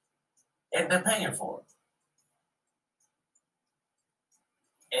 And they're paying for it.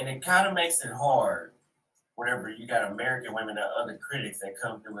 And it kind of makes it hard whenever you got American women and other critics that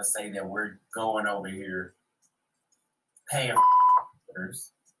come through and say that we're going over here paying for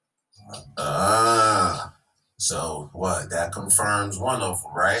So what? That confirms one of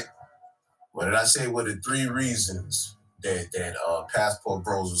them, right? What did I say were the 3 reasons that Passport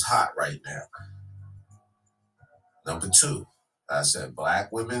Bros was hot right now? Number 2, I said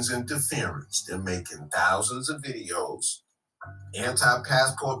black women's interference. They're making thousands of videos,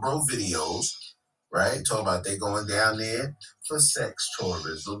 anti-Passport Bro videos, right? Talking about they going down there for sex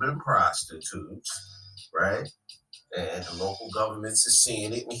tourism and prostitutes, right? And the local governments are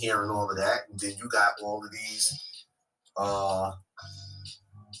seeing it and hearing all of that. And then you got all of these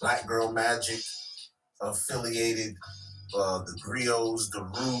Black Girl Magic affiliated the Griots, the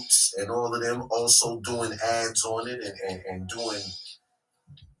Roots, and all of them also doing ads on it and doing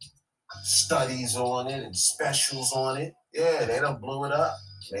studies on it and specials on it. Yeah, they done blew it up,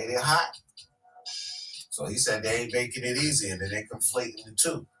 made it hot. So he said they ain't making it easy and they conflating the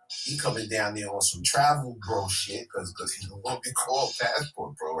two. He coming down there on some travel bro shit because he don't want to be called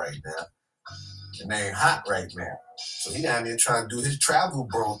passport bro right now. And they ain't hot right now. So he down there trying to do his travel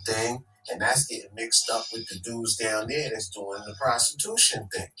bro thing, and that's getting mixed up with the dudes down there that's doing the prostitution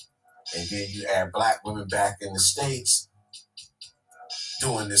thing. And then you add black women back in the States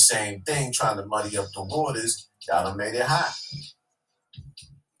doing the same thing, trying to muddy up the waters. Y'all done made it hot.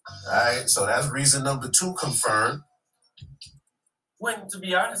 All right, so that's reason number 2 confirmed. When, to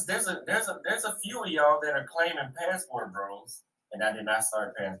be honest, there's a few of y'all that are claiming passport bros, and I did not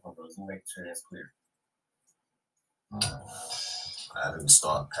start passport bros. Let me make sure that's clear. I didn't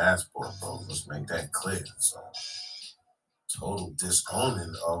start passport bros. Let's make that clear. So, total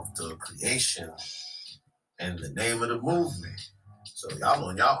disowning of the creation and the name of the movement. So y'all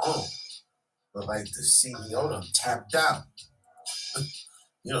on y'all own. But like the CEO done tapped out.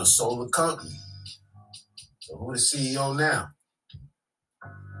 You know, sold the company. So who the CEO now?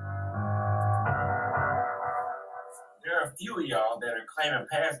 There are a few of y'all that are claiming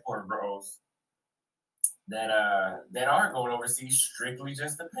passport bros that are going overseas strictly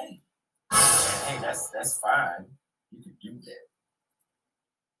just to pay. And hey, that's fine. You can do that.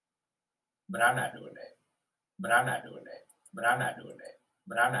 But I'm not doing that. But I'm not doing that. But I'm not doing that.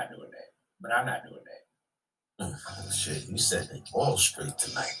 But I'm not doing that. But I'm not doing that. Shit, you said they all straight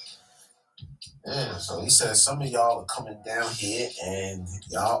tonight. Yeah, so he said some of y'all are coming down here and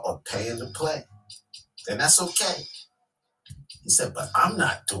y'all are paying to play. And that's okay. He said, but I'm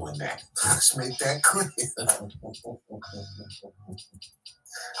not doing that. Let's make that clear.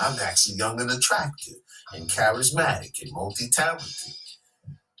 I'm actually young and attractive and charismatic and multi-talented.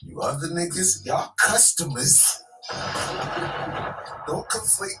 You other niggas, y'all customers. Don't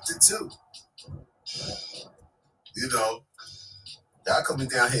conflate the two. You know, y'all coming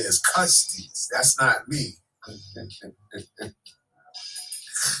down here as custies. That's not me.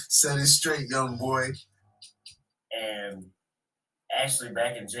 Set it straight, young boy. And actually,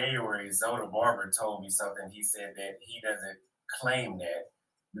 back in January, Zoda Barber told me something. He said that he doesn't claim that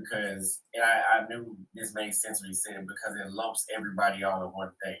because, and I knew this made sense when he said it, because it lumps everybody all in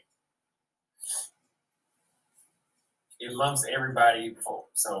one thing. It lumps everybody.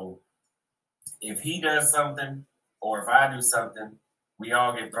 So if he does something, or if I do something, we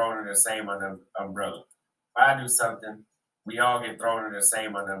all get thrown in the same umbrella. If I do something, we all get thrown in the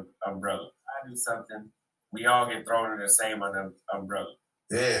same umbrella. If I do something, we all get thrown in the same umbrella.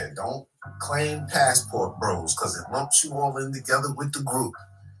 Yeah, don't claim passport bros because it lumps you all in together with the group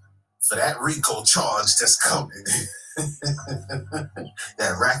for that RICO charge that's coming.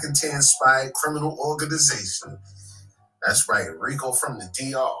 That racketeering spy criminal organization. That's right, RICO from the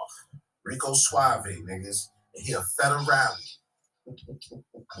DR. RICO Suave, niggas. And he a federale.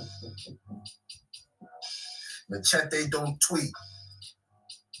 Machete don't tweet.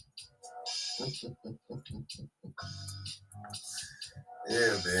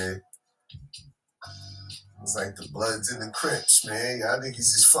 Yeah, man. It's like the Bloods and the Crips, man. Y'all niggas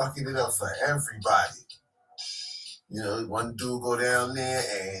is fucking it up for everybody. You know, one dude go down there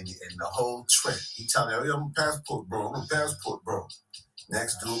and the whole trip, he telling me, I'm a passport bro, I'm a passport bro.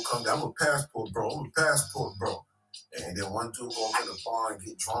 Next dude come down, I'm a passport bro, I'm a passport bro. And then one dude go to the bar and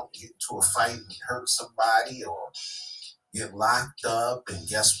get drunk, get into a fight and hurt somebody or get locked up. And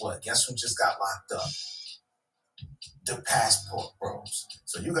guess what? Guess who just got locked up? The passport bros.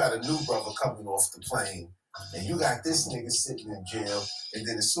 So you got a new brother coming off the plane and you got this nigga sitting in jail. And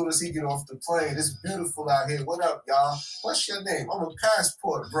then as soon as he get off the plane, it's beautiful out here. What up, y'all? What's your name? I'm a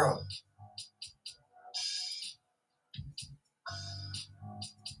passport bro.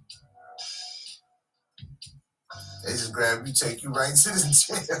 They just grab you, take you right to the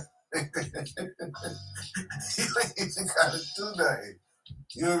jail. You ain't even gotta do nothing.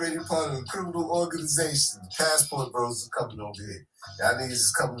 You're already part of a criminal organization. The passport bros are coming over here. Y'all niggas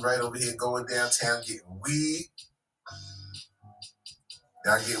is coming right over here, going downtown, getting weed.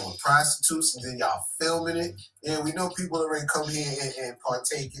 Y'all getting with prostitutes, and then y'all filming it. Yeah, we know people already come here and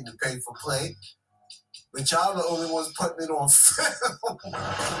partake in the pay for play. But y'all the only ones putting it on film.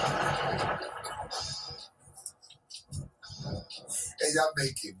 And y'all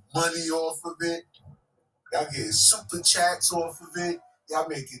making money off of it. Y'all getting super chats off of it. Y'all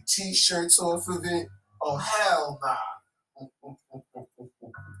making t-shirts off of it. Oh, hell nah.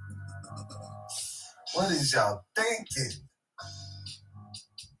 What is y'all thinking?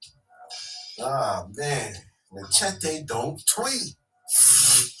 Ah, man. Machete don't tweet.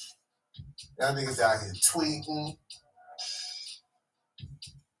 Y'all niggas out here tweeting.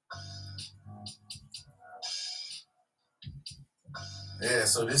 Yeah,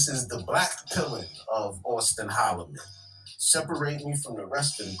 so this is the black pillar of Austin Holloman. Separate me from the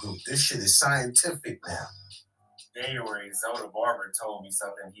rest of the group. This shit is scientific now. January, Zoda Barber told me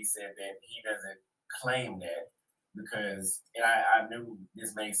something. He said that he doesn't claim that because, and I knew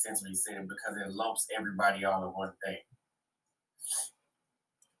this made sense when he said it, because it lumps everybody all in one thing.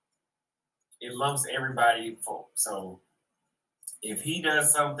 It lumps everybody for, so if he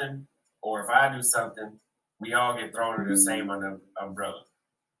does something or if I do something, we all get thrown into the same umbrella.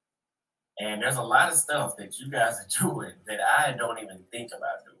 And there's a lot of stuff that you guys are doing that I don't even think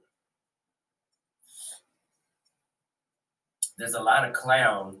about doing. There's a lot of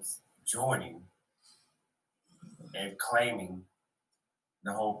clowns joining and claiming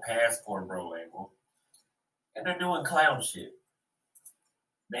the whole passport bro angle. And they're doing clown shit.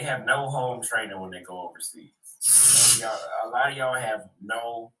 They have no home training when they go overseas. A lot of y'all have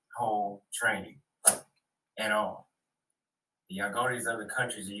no home training at all. Y'all go to these other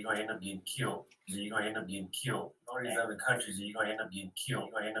countries and you're going to end up getting killed. Go to these other countries and you're going to end up getting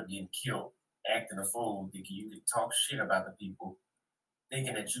killed. Acting a fool, thinking you can talk shit about the people,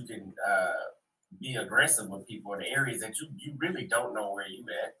 thinking that you can be aggressive with people in the areas that you really don't know where you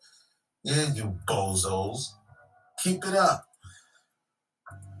at. Yeah, you bozos. Keep it up.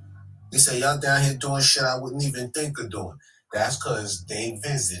 They say y'all down here doing shit I wouldn't even think of doing. That's because they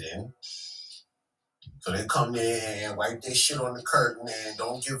visiting. So they come there and wipe their shit on the curtain and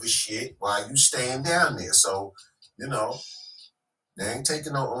don't give a shit while you staying down there. So, you know, they ain't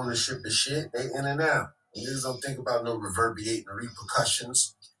taking no ownership of shit. They in and out. Niggas don't think about no reverberating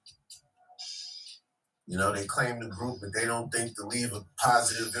repercussions. You know, they claim the group, but they don't think to leave a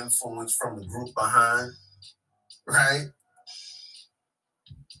positive influence from the group behind. Right?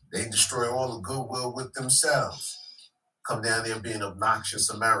 They destroy all the goodwill with themselves. Come down there being obnoxious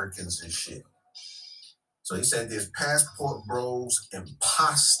Americans and shit. So he said there's passport bros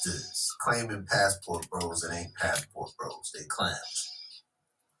imposters claiming passport bros and ain't passport bros. They clowns.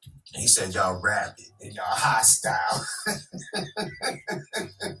 And he said y'all rabid and y'all hostile.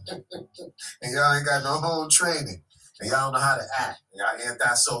 And y'all ain't got no home training. And y'all don't know how to act. Y'all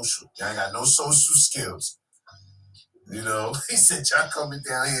antisocial. Y'all ain't got no social skills. You know, he said y'all coming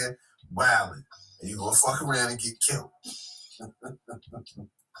down here wilding. And you gonna fuck around and get killed.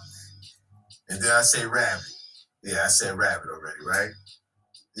 And then I say rabbit. Yeah, I said rabbit already, right?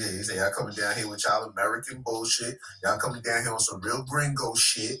 Yeah, he said y'all coming down here with y'all American bullshit. Y'all coming down here on some real gringo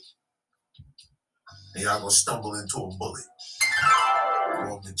shit. And y'all gonna stumble into a bullet. Or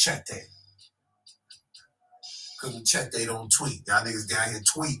a machete. Because machete don't tweet. Y'all niggas down here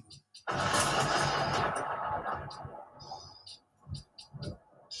tweeting.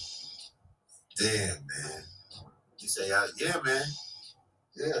 Damn, man. You say, yeah, man.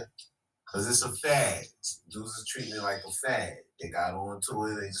 Yeah. Because it's a fad. Dudes are treating it like a fad. They got onto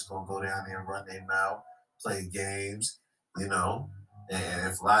it. They just going to go down there and run their mouth, play games, you know.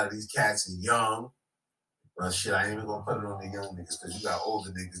 And if a lot of these cats are young, well, shit, I ain't even going to put it on the young niggas because you got older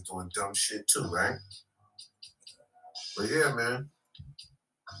niggas doing dumb shit too, right? But yeah, man.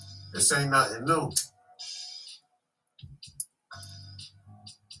 This ain't nothing new.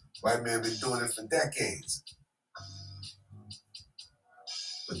 White man been doing it for decades.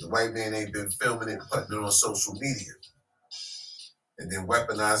 But the white man ain't been filming it and putting it on social media. And then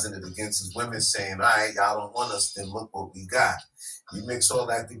weaponizing it against his women saying, all right, y'all don't want us, then look what we got. You mix all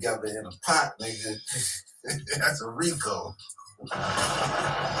that together in a pot, nigga, that's a RICO.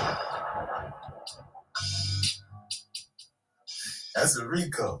 That's a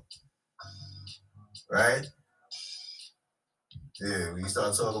RICO. Right? Yeah, when you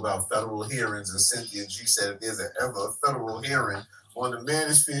start talking about federal hearings, and Cynthia G said if there's ever a federal hearing on the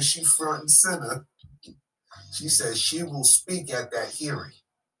manosphere, she front and center. She says she will speak at that hearing.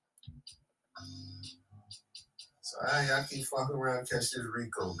 So y'all keep fucking around and catch this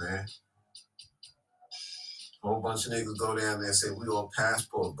RICO, man. A whole bunch of niggas go down there and say, we all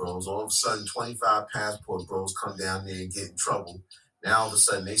passport bros. All of a sudden, 25 passport bros come down there and get in trouble. Now all of a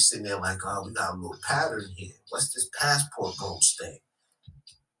sudden, they sitting there like, oh, we got a little pattern here. What's this passport bros thing?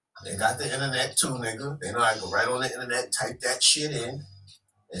 They got the internet too, nigga. They know I go right on the internet and type that shit in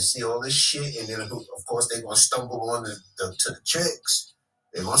and see all this shit. And then, of course, they're going to stumble on to the chicks.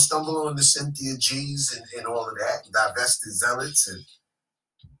 They're going to stumble on the Cynthia G's and all of that, divested zealots and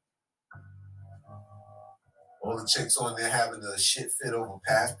all the chicks on there having a shit fit over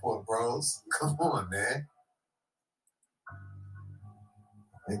passport bros. Come on, man.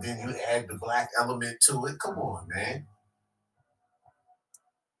 And then you add the black element to it. Come on, man.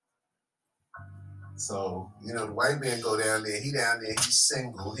 So, the white man go down there, he's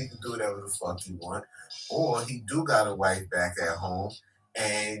single, he can do whatever the fuck he want. Or he do got a wife back at home,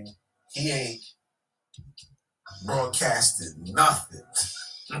 and he ain't broadcasted nothing.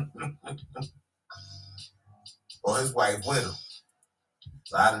 Or his wife with him.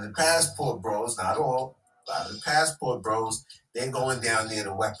 A lot of the passport bros, not all, a lot of the passport bros, they're going down there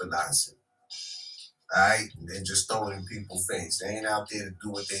to weaponize it. Alright? They're just throwing it in people's face. They ain't out there to do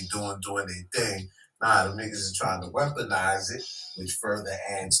what they doing their thing. Nah, the niggas is trying to weaponize it, which further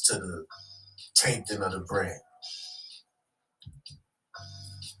adds to the tainting of the brand.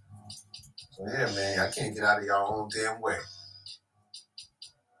 So yeah, man, y'all can't get out of your own damn way.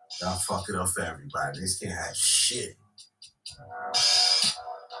 Y'all fuck it up for everybody. They just can't have shit.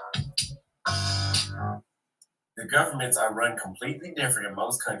 The governments are run completely different in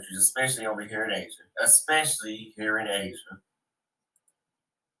most countries, especially over here in Asia. Especially here in Asia.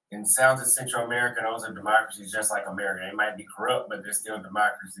 In South and Central America, those are democracies just like America. They might be corrupt, but they're still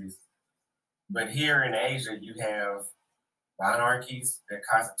democracies. But here in Asia, you have monarchies. They're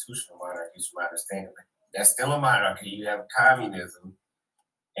constitutional monarchies, from my understanding. That's still a monarchy. You have communism.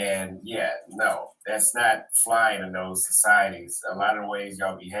 And yeah, no, that's not flying in those societies. A lot of the ways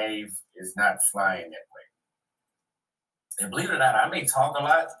y'all behave is not flying that way. And believe it or not, I may talk a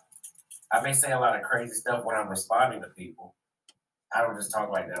lot. I may say a lot of crazy stuff when I'm responding to people. I don't just talk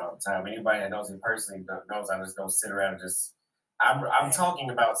like that all the time. Anybody that knows me personally knows I just don't sit around and just... I'm talking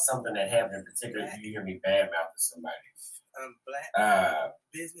about something that happened in particular. If you hear me badmouth to somebody. Black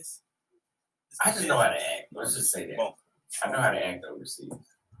business. I just know how to act. Let's just say that. I know how to act overseas.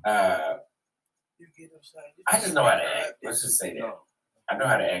 I just know how to act. Let's just say that. I know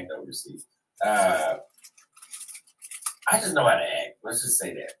how to act overseas. I just know how to act. Let's just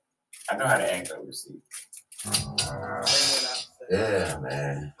say that. I know how to act overseas. Yeah,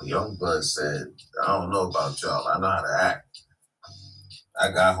 man. Youngblood said, I don't know about y'all. I know how to act.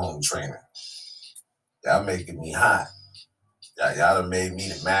 I got home training. Y'all making me hot. Y'all done made me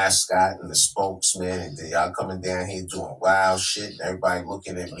the mascot and the spokesman, and then y'all coming down here doing wild shit, and everybody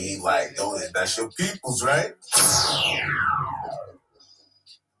looking at me like, yo, that's your peoples, right?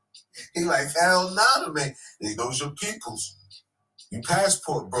 He like, hell nah, man. There goes your peoples. You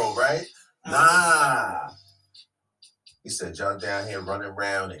passport bro, right? Nah. He said, y'all down here running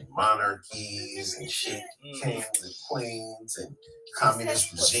around in monarchies and shit, kings and queens and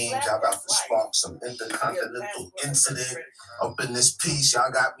communist regimes. Y'all about to spark some intercontinental incident up in this piece.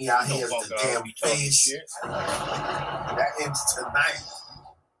 Y'all got me out here as the damn face. That ends tonight.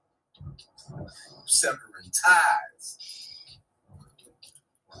 Severing ties.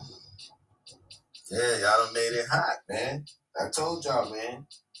 Yeah, y'all done made it hot, man. I told y'all, man.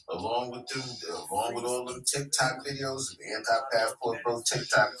 Along with all them TikTok videos, the anti-passport bro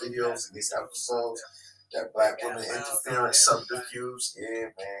TikTok videos in these episodes, that black women interference subterfuge, yeah,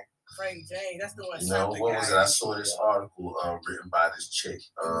 man. Frank James, that's the one. You know, what was it? I saw this article written by this chick.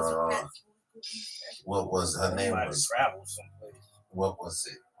 What was her name? What was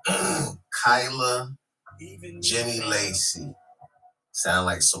it? Kyla Jenny Lacey. Sound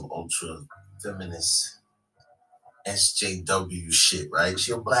like some ultra feminist SJW shit, right?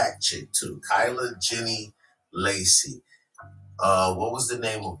 She a black chick too. Kyla Jenny Lacey. What was the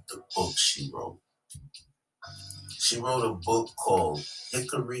name of the book she wrote? She wrote a book called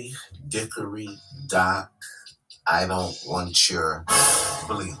Hickory Dickory Dock, I Don't Want Your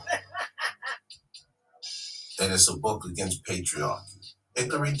Bleed. And it's a book against patriarchy.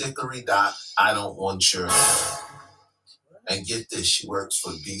 Hickory Dickory Dock, I Don't Want Your... And get this, she works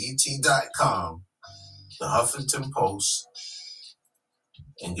for BET.com, the Huffington Post,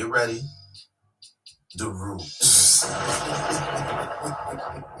 and get ready, The Roots.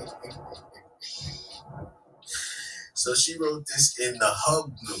 So she wrote this in the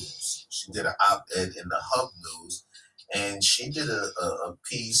Hub News. She did an op-ed in the Hub News, and she did a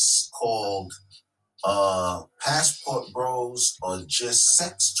piece called Passport Bros Are Just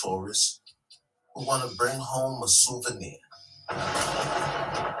Sex Tourists Who Want to Bring Home a Souvenir.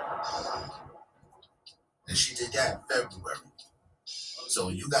 And she did that in February. So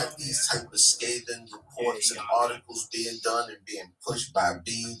you got these type of scathing reports and articles being done and being pushed by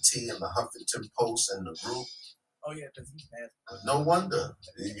BET and the Huffington Post and the Root. Oh yeah, because he has. No wonder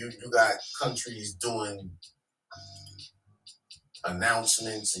you got countries doing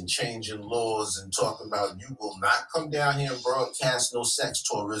announcements and changing laws and talking about you will not come down here and broadcast no sex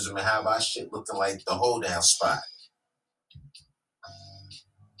tourism and have our shit looking like the hold down spot.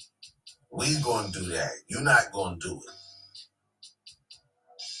 We gonna do that. You're not gonna do it.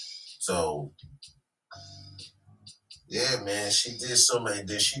 So, yeah, man, she did so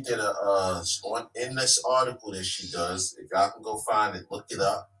many. She did in this article that she does. If y'all can go find it, look it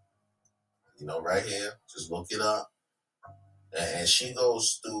up. Right here, just look it up. And she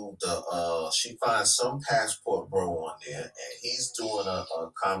goes through she finds some passport bro on there, and he's doing a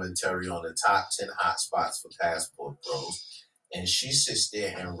commentary on the top 10 hot spots for passport bros. And she sits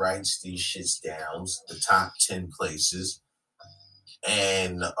there and writes these shits down, the top 10 places.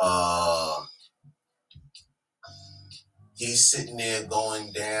 And he's sitting there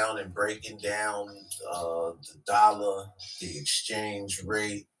going down and breaking down the dollar, the exchange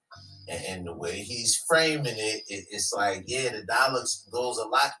rate. And the way he's framing it's like, yeah, the dollar goes a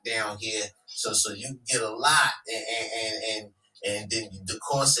lot down here, so you get a lot, and then the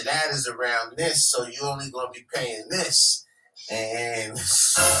cost of that is around this, so you're only gonna be paying this, and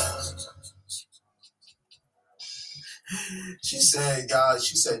she said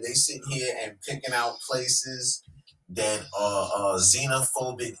they sit here and picking out places that are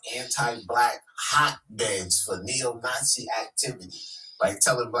xenophobic, anti-black hotbeds for neo-Nazi activity. Like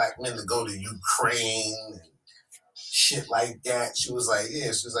telling black men to go to Ukraine and shit like that. She was like,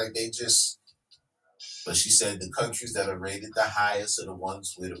 but she said the countries that are rated the highest are the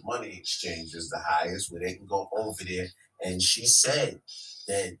ones where the money exchange is the highest, where they can go over there. And she said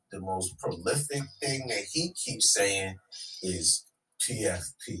that the most prolific thing that he keeps saying is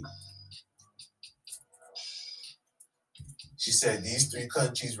PFP. She said these 3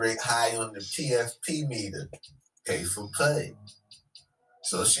 countries rate high on the PFP meter, pay for play.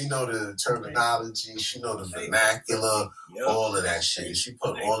 So she know the terminology, she know the vernacular, all of that shit. She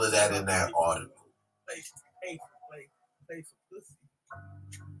put all of that in that article. Play for pussy.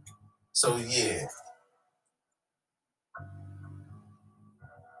 So yeah.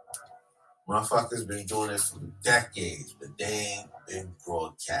 Motherfuckers been doing it for decades, but they ain't been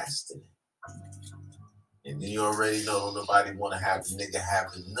broadcasting it. And then you already know nobody want to have the nigga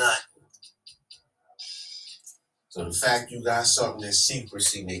having nothing. So the fact you got something in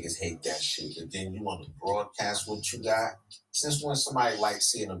secrecy, niggas hate that shit. But then you want to broadcast what you got. Since when somebody likes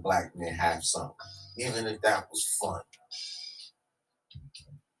seeing a black man have something, even if that was fun.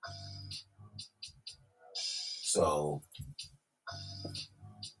 So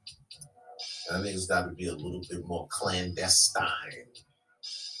I think it's got to be a little bit more clandestine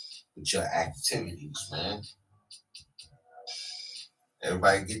with your activities, man.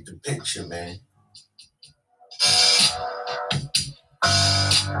 Everybody get the picture, man.